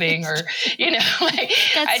was moving or, like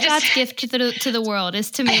that's Scott's gift to the world is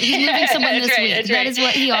to me. He's moving someone this week. That is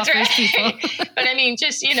what he offers people. But I mean,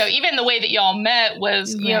 just, even the way that y'all met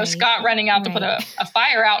was, Scott running out to put a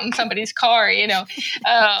fire out in somebody's car,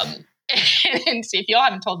 and see, if y'all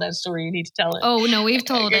haven't told that story, you need to tell it. Oh, no, we've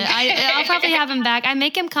told it. I'll probably have him back. I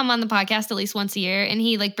make him come on the podcast at least once a year, and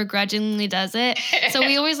he like begrudgingly does it. So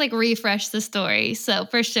we always like refresh the story. So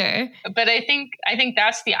for sure. But I think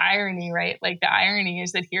that's the irony, right? Like the irony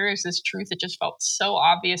is that here is this truth that just felt so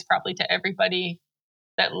obvious probably to everybody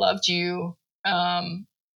that loved you,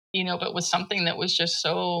 but was something that was just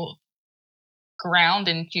so ground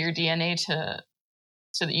into your DNA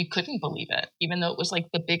so that you couldn't believe it, even though it was like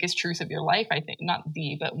the biggest truth of your life, I think, not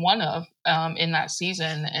the, but one of, in that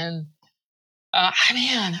season. And,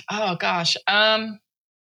 man, oh gosh. I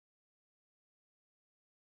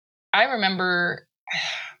remember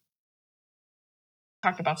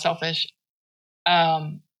talk about selfish,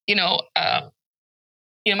 my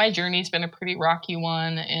journey's been a pretty rocky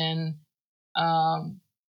one. And,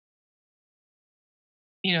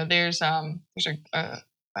 there's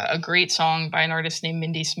a great song by an artist named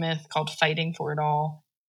Mindy Smith called Fighting for It All.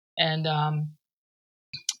 And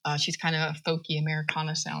she's kind of a folky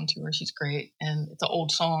Americana sound to her. She's great. And it's an old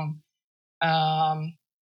song. And,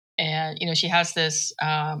 she has this,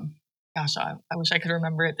 I wish I could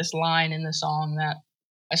remember it, this line in the song that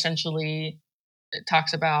essentially it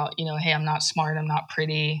talks about, hey, I'm not smart, I'm not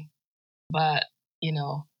pretty, but,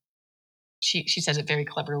 she says it very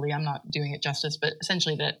cleverly. I'm not doing it justice, but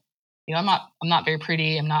essentially that, I'm not very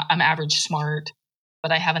pretty. I'm average smart,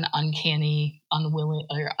 but I have an uncanny, unwilling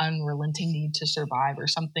or unrelenting need to survive or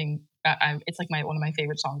something. It's like one of my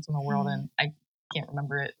favorite songs in the world. And I can't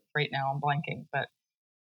remember it right now. I'm blanking, but,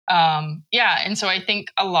 And so I think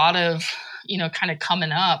a lot of, kind of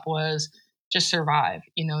coming up was just survive,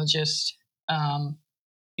 just,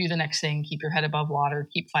 do the next thing, keep your head above water,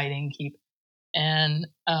 keep fighting, and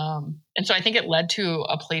so I think it led to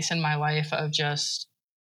a place in my life of just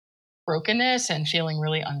brokenness and feeling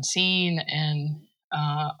really unseen and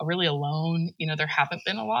really alone. There haven't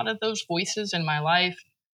been a lot of those voices in my life.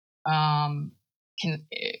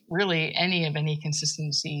 Really any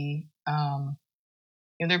consistency.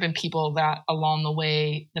 There have been people that along the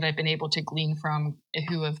way that I've been able to glean from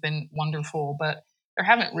who have been wonderful, but there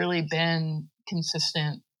haven't really been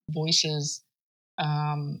consistent voices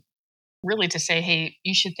really to say, hey,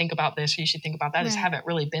 you should think about this, or you should think about that. Right. Just haven't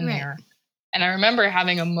really been there. And I remember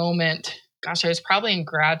having a moment, gosh, I was probably in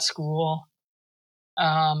grad school.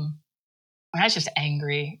 I was just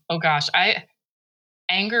angry. Oh gosh,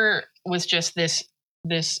 anger was just this,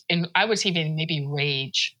 and I was even maybe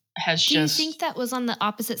rage Do you think that was on the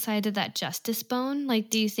opposite side of that justice bone? Like,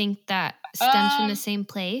 do you think that stems from the same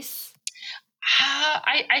place?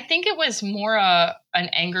 I think it was more an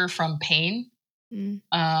anger from pain,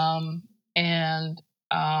 and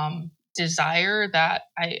desire that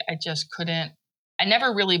I just couldn't. I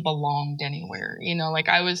never really belonged anywhere. Like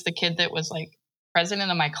I was the kid that was like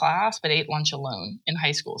president of my class, but ate lunch alone in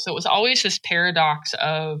high school. So it was always this paradox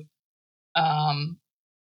of,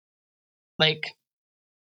 like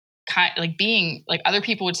being like other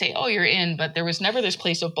people would say, oh, you're in, but there was never this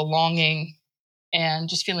place of belonging and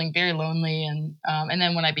just feeling very lonely. And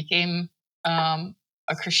then when I became a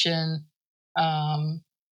Christian,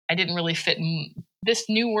 I didn't really fit in this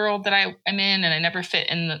new world that I am in, and I never fit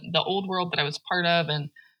in the old world that I was part of. And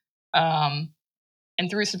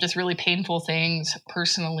through some just really painful things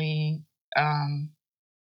personally, I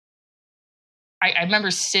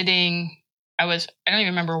remember sitting, I don't even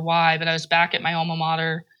remember why, but I was back at my alma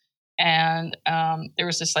mater, and there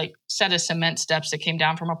was this like set of cement steps that came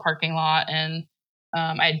down from a parking lot. And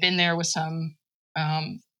I had been there with some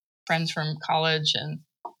friends from college, and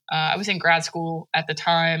I was in grad school at the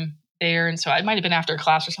time there. And so it might have been after a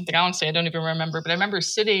class or something. Honestly, I don't even remember, but I remember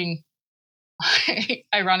sitting,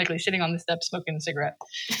 ironically, sitting on the steps smoking a cigarette.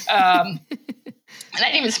 And I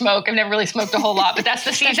didn't even smoke. I've never really smoked a whole lot, but that's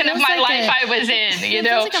the season of my life I was in, you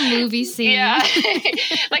know? It's like a movie scene. Yeah.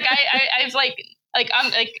 Like I was like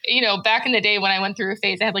I'm like, you know, back in the day when I went through a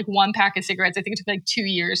phase, I had like one pack of cigarettes. I think it took like 2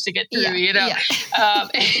 years to get through, you know? Yeah.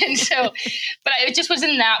 And so, but I just was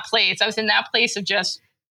in that place. I was in that place of just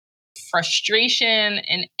frustration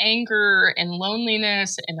and anger and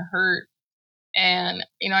loneliness and hurt. And,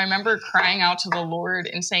 you know, I remember crying out to the Lord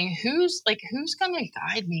and saying, who's going to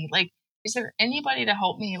guide me? Like, is there anybody to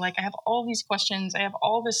help me? Like, I have all these questions. I have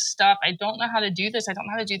all this stuff. I don't know how to do this. I don't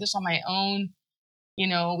know how to do this on my own. You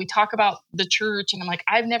know, we talk about the church, and I'm like,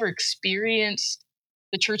 I've never experienced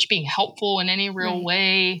the church being helpful in any real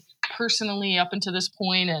way personally up until this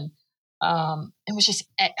point. And it was just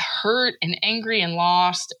hurt and angry and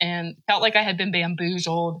lost, and felt like I had been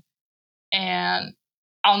bamboozled. And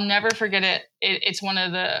I'll never forget it. It's one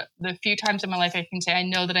of the few times in my life I can say, I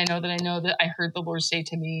know that I heard the Lord say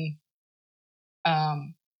to me,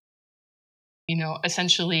 you know,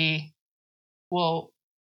 essentially, well,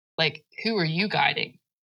 like, who are you guiding?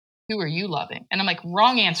 Who are you loving? And I'm like,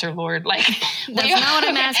 wrong answer, Lord. Like, that's not what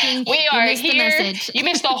I'm asking. We are here. You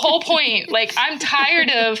missed the whole point. Like, I'm tired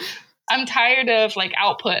of like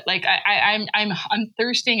output. Like I'm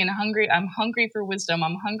thirsting and hungry. I'm hungry for wisdom.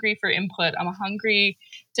 I'm hungry for input. I'm hungry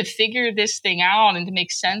to figure this thing out and to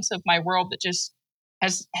make sense of my world that just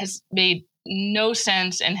has made no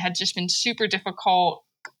sense and had just been super difficult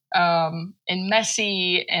and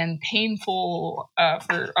messy and painful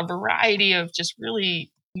for a variety of just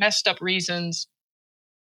really messed up reasons.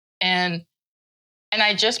 And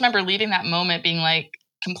I just remember leaving that moment being like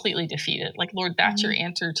completely defeated. Like, Lord, that's your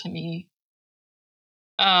answer to me.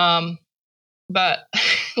 But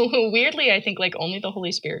weirdly, I think like only the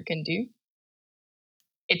Holy Spirit can do.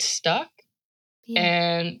 It's stuck. Yeah.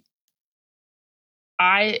 And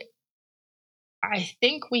I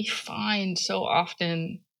think we find so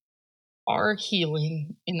often our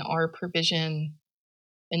healing in our provision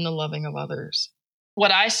in the loving of others.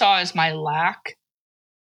 What I saw as my lack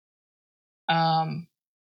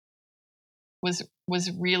was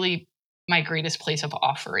really my greatest place of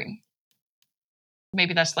offering.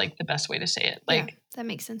 Maybe that's like the best way to say it. Like, yeah, that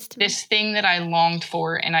makes sense to me. This thing that I longed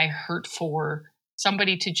for and I hurt for,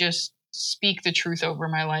 somebody to just speak the truth over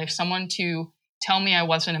my life, someone to tell me I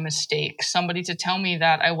wasn't a mistake, somebody to tell me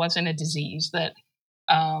that I wasn't a disease, that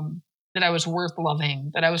I was worth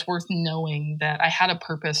loving, that I was worth knowing, that I had a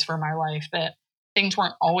purpose for my life, that things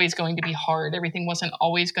weren't always going to be hard. Everything wasn't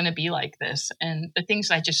always going to be like this. And the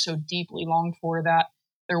things I just so deeply longed for, that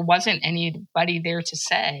there wasn't anybody there to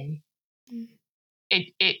say.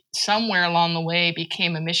 It somewhere along the way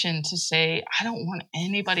became a mission to say, I don't want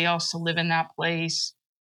anybody else to live in that place,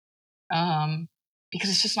 because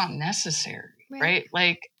it's just not necessary, right?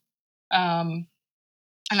 Like, and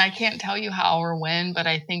I can't tell you how or when, but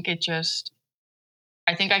I think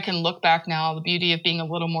I can look back now, the beauty of being a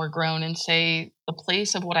little more grown, and say the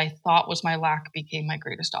place of what I thought was my lack became my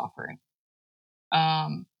greatest offering.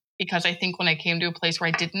 Because I think when I came to a place where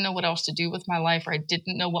I didn't know what else to do with my life, or I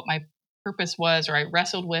didn't know what my purpose was, or I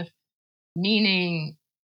wrestled with meaning,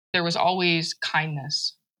 there was always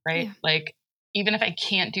kindness, right? Yeah. Like, even if I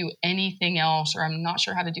can't do anything else, or I'm not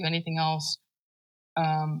sure how to do anything else,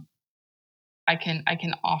 I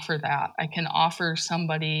can offer that. I can offer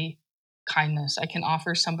somebody kindness. I can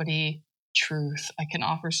offer somebody truth. I can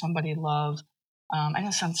offer somebody love. I know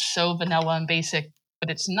it sounds so vanilla and basic,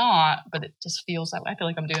 but it's not, but it just feels that way. I feel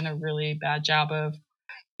like I'm doing a really bad job of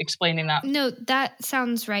explaining that. No, that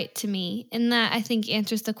sounds right to me. And that, I think,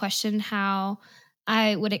 answers the question how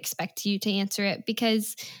I would expect you to answer it,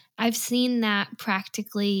 because I've seen that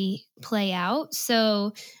practically play out.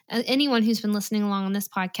 So anyone who's been listening along on this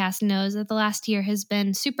podcast knows that the last year has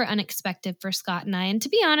been super unexpected for Scott and I. And to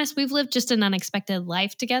be honest, we've lived just an unexpected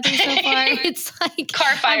life together so far. It's like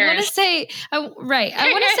car fires. I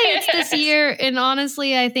want to say it's this year. And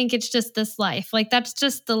honestly, I think it's just this life. Like that's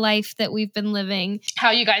just the life that we've been living.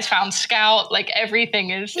 How you guys found Scout, like everything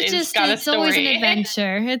is got a story. It's always an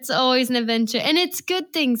adventure. It's always an adventure. And it's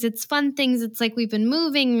good things. It's fun things. It's like we've been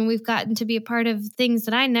moving and we've gotten to be a part of things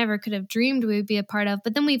that I never could have dreamed we would be a part of.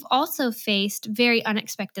 But then we've also faced very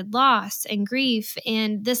unexpected loss and grief.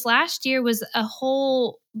 And this last year was a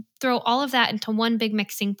whole throw all of that into one big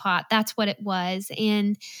mixing pot. That's what it was.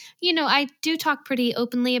 And, you know, I do talk pretty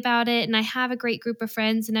openly about it and I have a great group of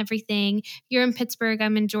friends and everything. You're in Pittsburgh,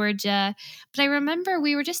 I'm in Georgia. But I remember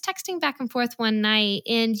we were just texting back and forth one night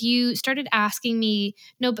and you started asking me,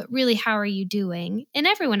 no, but really, how are you doing? And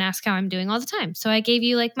everyone asks how I'm doing all the time. So I gave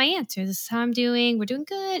you like my answer. This is how I'm doing. We're doing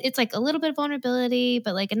good. It's like a little bit of vulnerability,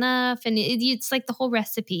 but like enough. And it's like the whole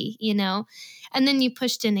recipe, you know? And then you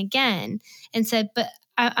pushed in again and said, but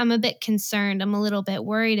I'm a bit concerned. I'm a little bit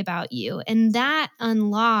worried about you. And that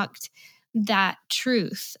unlocked that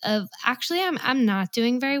truth of actually, I'm not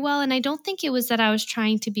doing very well. And I don't think it was that I was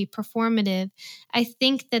trying to be performative. I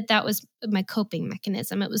think that was my coping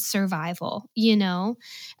mechanism. It was survival, you know?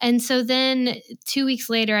 And so then 2 weeks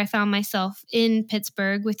later, I found myself in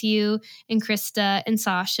Pittsburgh with you and Krista and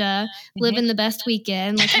Sasha, living the best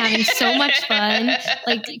weekend, like having so much fun,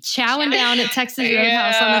 like chowing down at Texas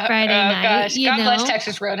Roadhouse on the Friday night. Gosh. God bless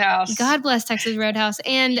Texas Roadhouse. God bless Texas Roadhouse.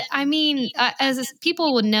 And I mean, as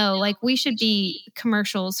people would know, like we should be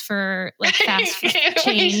commercials for like fast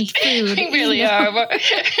chain food. We really are.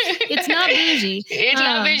 It's not bougie. It's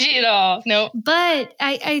not bougie at all. No. But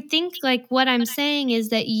I think like what I'm saying is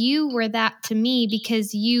that you were that to me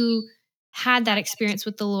because you had that experience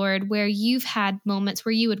with the Lord where you've had moments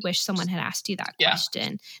where you would wish someone had asked you that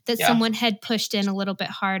question, that someone had pushed in a little bit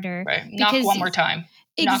harder. Right. Knock one more time.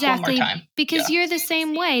 Exactly. Knock one more time. Because you're the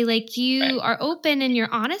same way. Like you are open and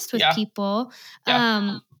you're honest with people.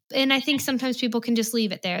 And I think sometimes people can just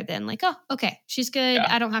leave it there then like, oh, okay, she's good.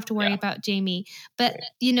 I don't have to worry about Jamie. But,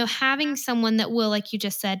 you know, having someone that will, like you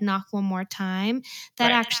just said, knock one more time,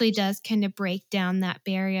 that actually does kind of break down that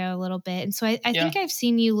barrier a little bit. And so I think I've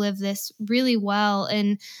seen you live this really well.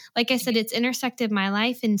 And like I said, it's intersected my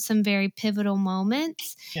life in some very pivotal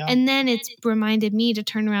moments. And then it's reminded me to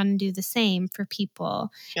turn around and do the same for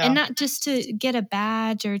people. And not just to get a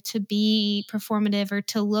badge or to be performative or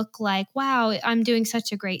to look like, wow, I'm doing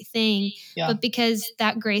such a great thing, but because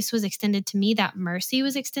that grace was extended to me, that mercy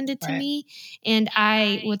was extended to me. And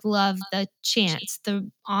I would love the chance, the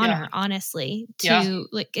honor, honestly, to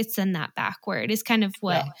like extend that backward is kind of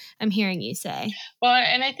what I'm hearing you say. Well,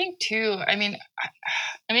 and I think too, I mean,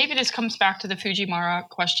 maybe this comes back to the Fujimara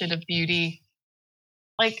question of beauty.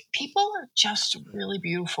 Like people are just really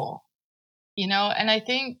beautiful, you know? And I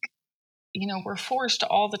think, you know, we're forced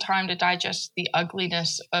all the time to digest the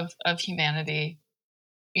ugliness of humanity.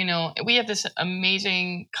 You know, we have this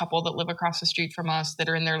amazing couple that live across the street from us that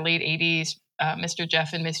are in their late 80s, Mr.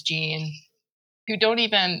 Jeff and Miss Jean, who don't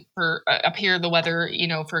even up here, the weather, you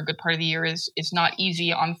know, for a good part of the year is not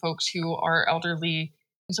easy on folks who are elderly.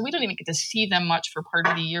 And so we don't even get to see them much for part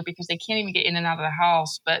of the year because they can't even get in and out of the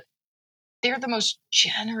house. But they're the most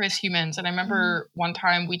generous humans. And I remember one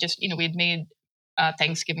time we just, you know, we had made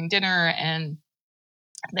Thanksgiving dinner and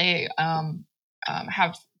they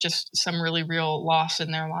have just some really real loss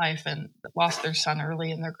in their life and lost their son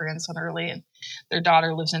early and their grandson early. And their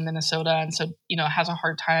daughter lives in Minnesota. And so, you know, has a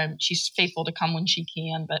hard time. She's faithful to come when she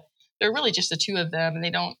can, but they're really just the two of them and they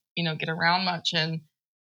don't, you know, get around much. And,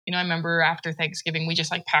 you know, I remember after Thanksgiving, we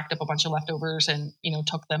just like packed up a bunch of leftovers and, you know,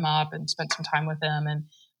 took them up and spent some time with them. And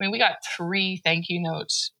I mean, we got 3 thank you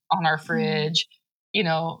notes on our fridge, you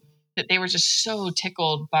know, that they were just so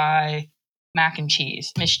tickled by mac and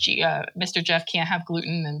cheese. Mr. Jeff can't have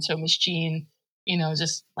gluten. And so Miss Jean, you know,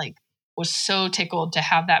 just like was so tickled to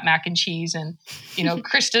have that mac and cheese. And, you know,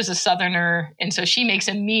 Krista's a Southerner. And so she makes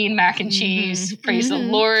a mean mac and cheese. Praise the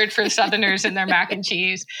Lord for Southerners and their mac and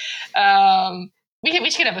cheese. We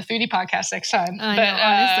should have a foodie podcast next time. I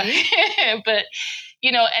know, honestly. But,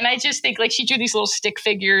 you know, and I just think like she drew these little stick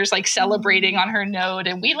figures, like celebrating on her note.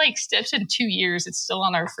 And we like, it's been 2 years. It's still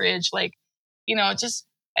on our fridge. Like, you know, just,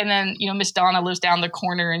 and then, you know, Miss Donna lives down the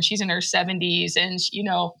corner and she's in her 70s and, you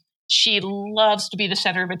know, she loves to be the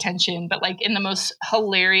center of attention, but like in the most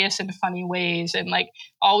hilarious and funny ways. And like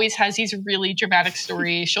always has these really dramatic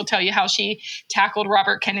stories. She'll tell you how she tackled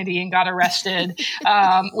Robert Kennedy and got arrested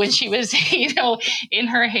when she was, you know, in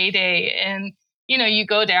her heyday. And, you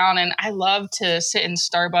go down, and I love to sit in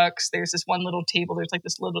Starbucks. There's this one little table. There's like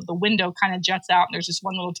the window kind of juts out, and there's this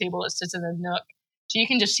one little table that sits in a nook. So you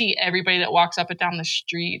can just see everybody that walks up and down the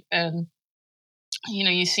street. And,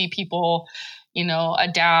 you see people, a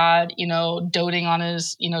dad, doting on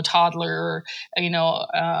his, toddler,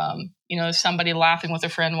 somebody laughing with a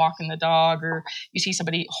friend walking the dog, or you see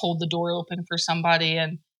somebody hold the door open for somebody.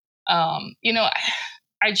 And,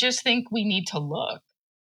 I just think we need to look.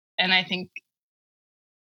 And I think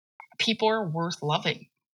people are worth loving.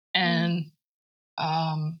 And,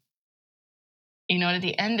 at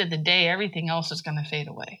the end of the day, everything else is going to fade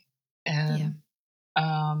away. And,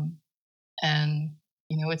 and,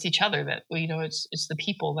 it's each other that, it's the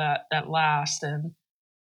people that last. And,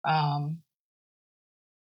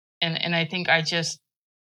 and I think I just,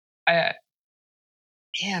 like,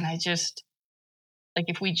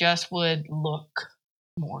 if we just would look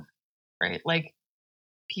more, right? Like,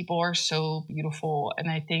 people are so beautiful. And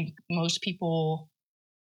I think most people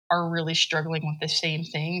are really struggling with the same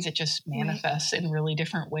things. It just manifests in really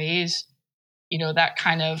different ways. That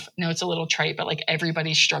kind of, it's a little trite, but like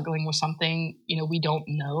everybody's struggling with something, we don't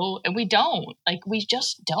know. And we don't. Like, we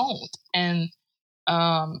just don't. And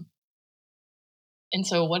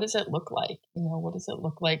so what does it look like? What does it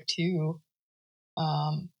look like to,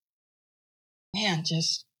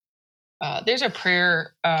 there's a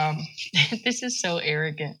prayer. This is so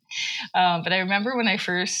arrogant. But I remember when I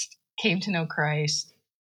first came to know Christ,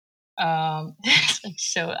 it's like,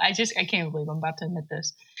 so I can't believe I'm about to admit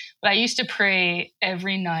this, but I used to pray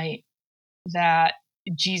every night that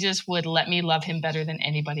Jesus would let me love him better than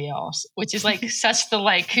anybody else, which is like such the,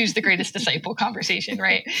 like, who's the greatest disciple conversation,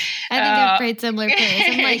 right? I think I've prayed similar prayers.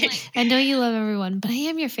 I'm like, I know you love everyone, but I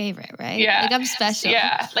am your favorite, right? Yeah. Like, I'm special.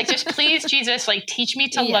 Yeah. Like, just please, Jesus, like, teach me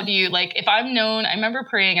to love you. Like, if I'm known, I remember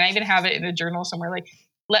praying, and I even have it in a journal somewhere, like,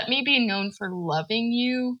 let me be known for loving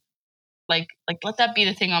you. Like, let that be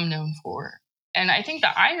the thing I'm known for. And I think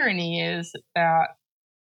the irony is that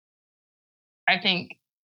I think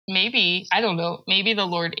maybe, I don't know, maybe the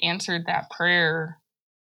Lord answered that prayer,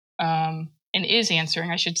 and is answering.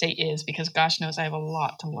 I should say is, because gosh knows I have a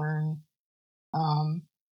lot to learn.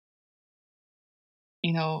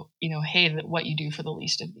 Hey, what you do for the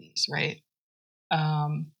least of these, right?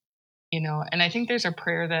 And I think there's a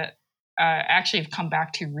prayer that actually have come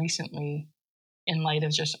back to recently in light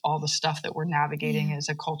of just all the stuff that we're navigating as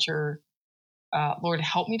a culture. Lord,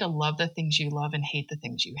 help me to love the things you love and hate the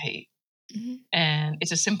things you hate. Mm-hmm. And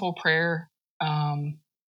it's a simple prayer.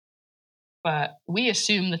 But we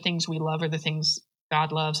assume the things we love are the things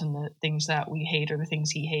God loves, and the things that we hate are the things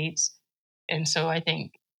he hates. And so I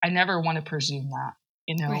think I never want to presume that,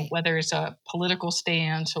 whether it's a political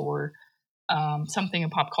stance or something in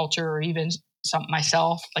pop culture, or even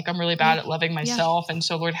myself. Like, I'm really bad at loving myself. And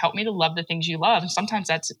so, Lord, help me to love the things you love. And sometimes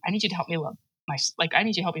that's, I need you to help me love I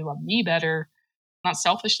need you to help me love me better, not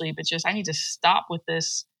selfishly, but just, I need to stop with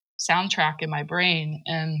this soundtrack in my brain.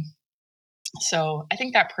 And so I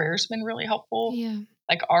think that prayer's been really helpful. Yeah.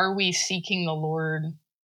 Like, are we seeking the Lord?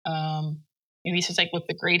 Maybe he says, like, look,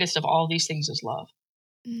 the greatest of all these things is love.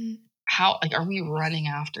 Mm-hmm. How, like, are we running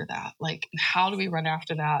after that? Like, how do we run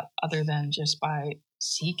after that other than just by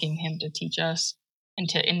seeking him to teach us and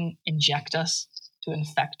to inject us, to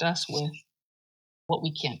infect us with what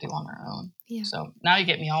we can't do on our own? Yeah. So now you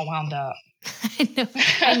get me all wound up.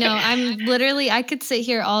 I know. I could sit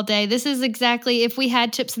here all day. This is exactly, if we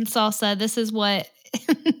had chips and salsa, this is what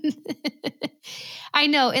I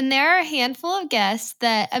know. And there are a handful of guests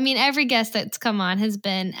every guest that's come on has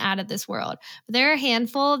been out of this world. But there are a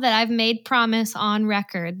handful that I've made promise on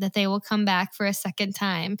record that they will come back for a second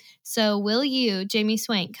time. So will you, Jamie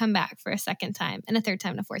Swank, come back for a second time and a third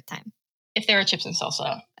time and a fourth time? If there are chips and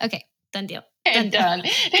salsa. Okay. Done deal. Done.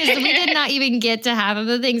 Because we did not even get to half of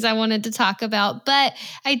the things I wanted to talk about. But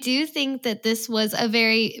I do think that this was a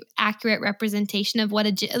very accurate representation of what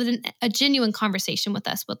a genuine conversation with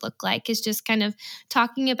us would look like, is just kind of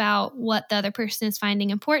talking about what the other person is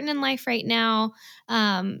finding important in life right now,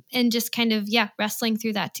 and just kind of, wrestling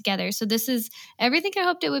through that together. So this is everything I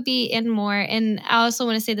hoped it would be and more. And I also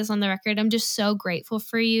want to say this on the record. I'm just so grateful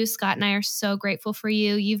for you. Scott and I are so grateful for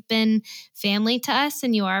you. You've been family to us,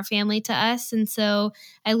 and you are family to us. And so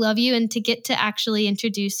I love you, and to get to actually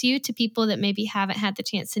introduce you to people that maybe haven't had the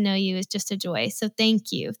chance to know you is just a joy. So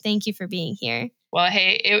thank you. Thank you for being here. Well,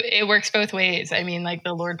 hey, it works both ways. I mean, like,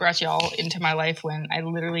 the Lord brought you all into my life when I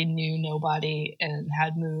literally knew nobody and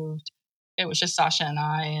had moved. It was just Sasha and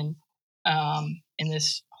I, and in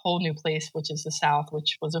this whole new place, which is the South,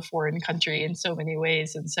 which was a foreign country in so many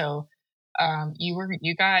ways. And so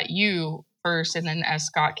you got you first, and then as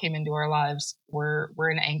Scott came into our lives, we're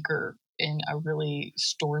an anchor in a really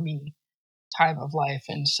stormy time of life.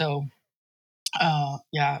 And so,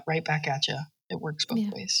 yeah, right back at you. It works both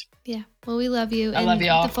ways. Yeah. Well, we love you. I love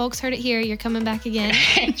y'all. The folks heard it here. You're coming back again.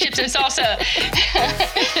 Chips and salsa.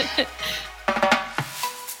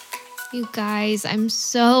 You guys, I'm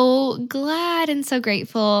so glad and so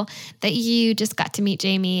grateful that you just got to meet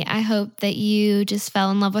Jamie. I hope that you just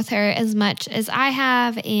fell in love with her as much as I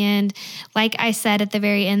have. And like I said at the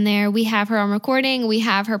very end there, we have her on recording. We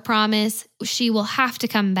have her promise. She will have to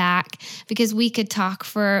come back because we could talk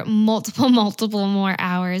for multiple more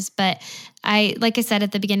hours. But like I said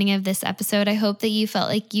at the beginning of this episode, I hope that you felt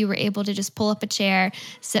like you were able to just pull up a chair,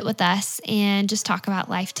 sit with us, and just talk about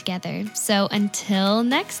life together. So until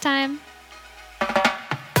next time.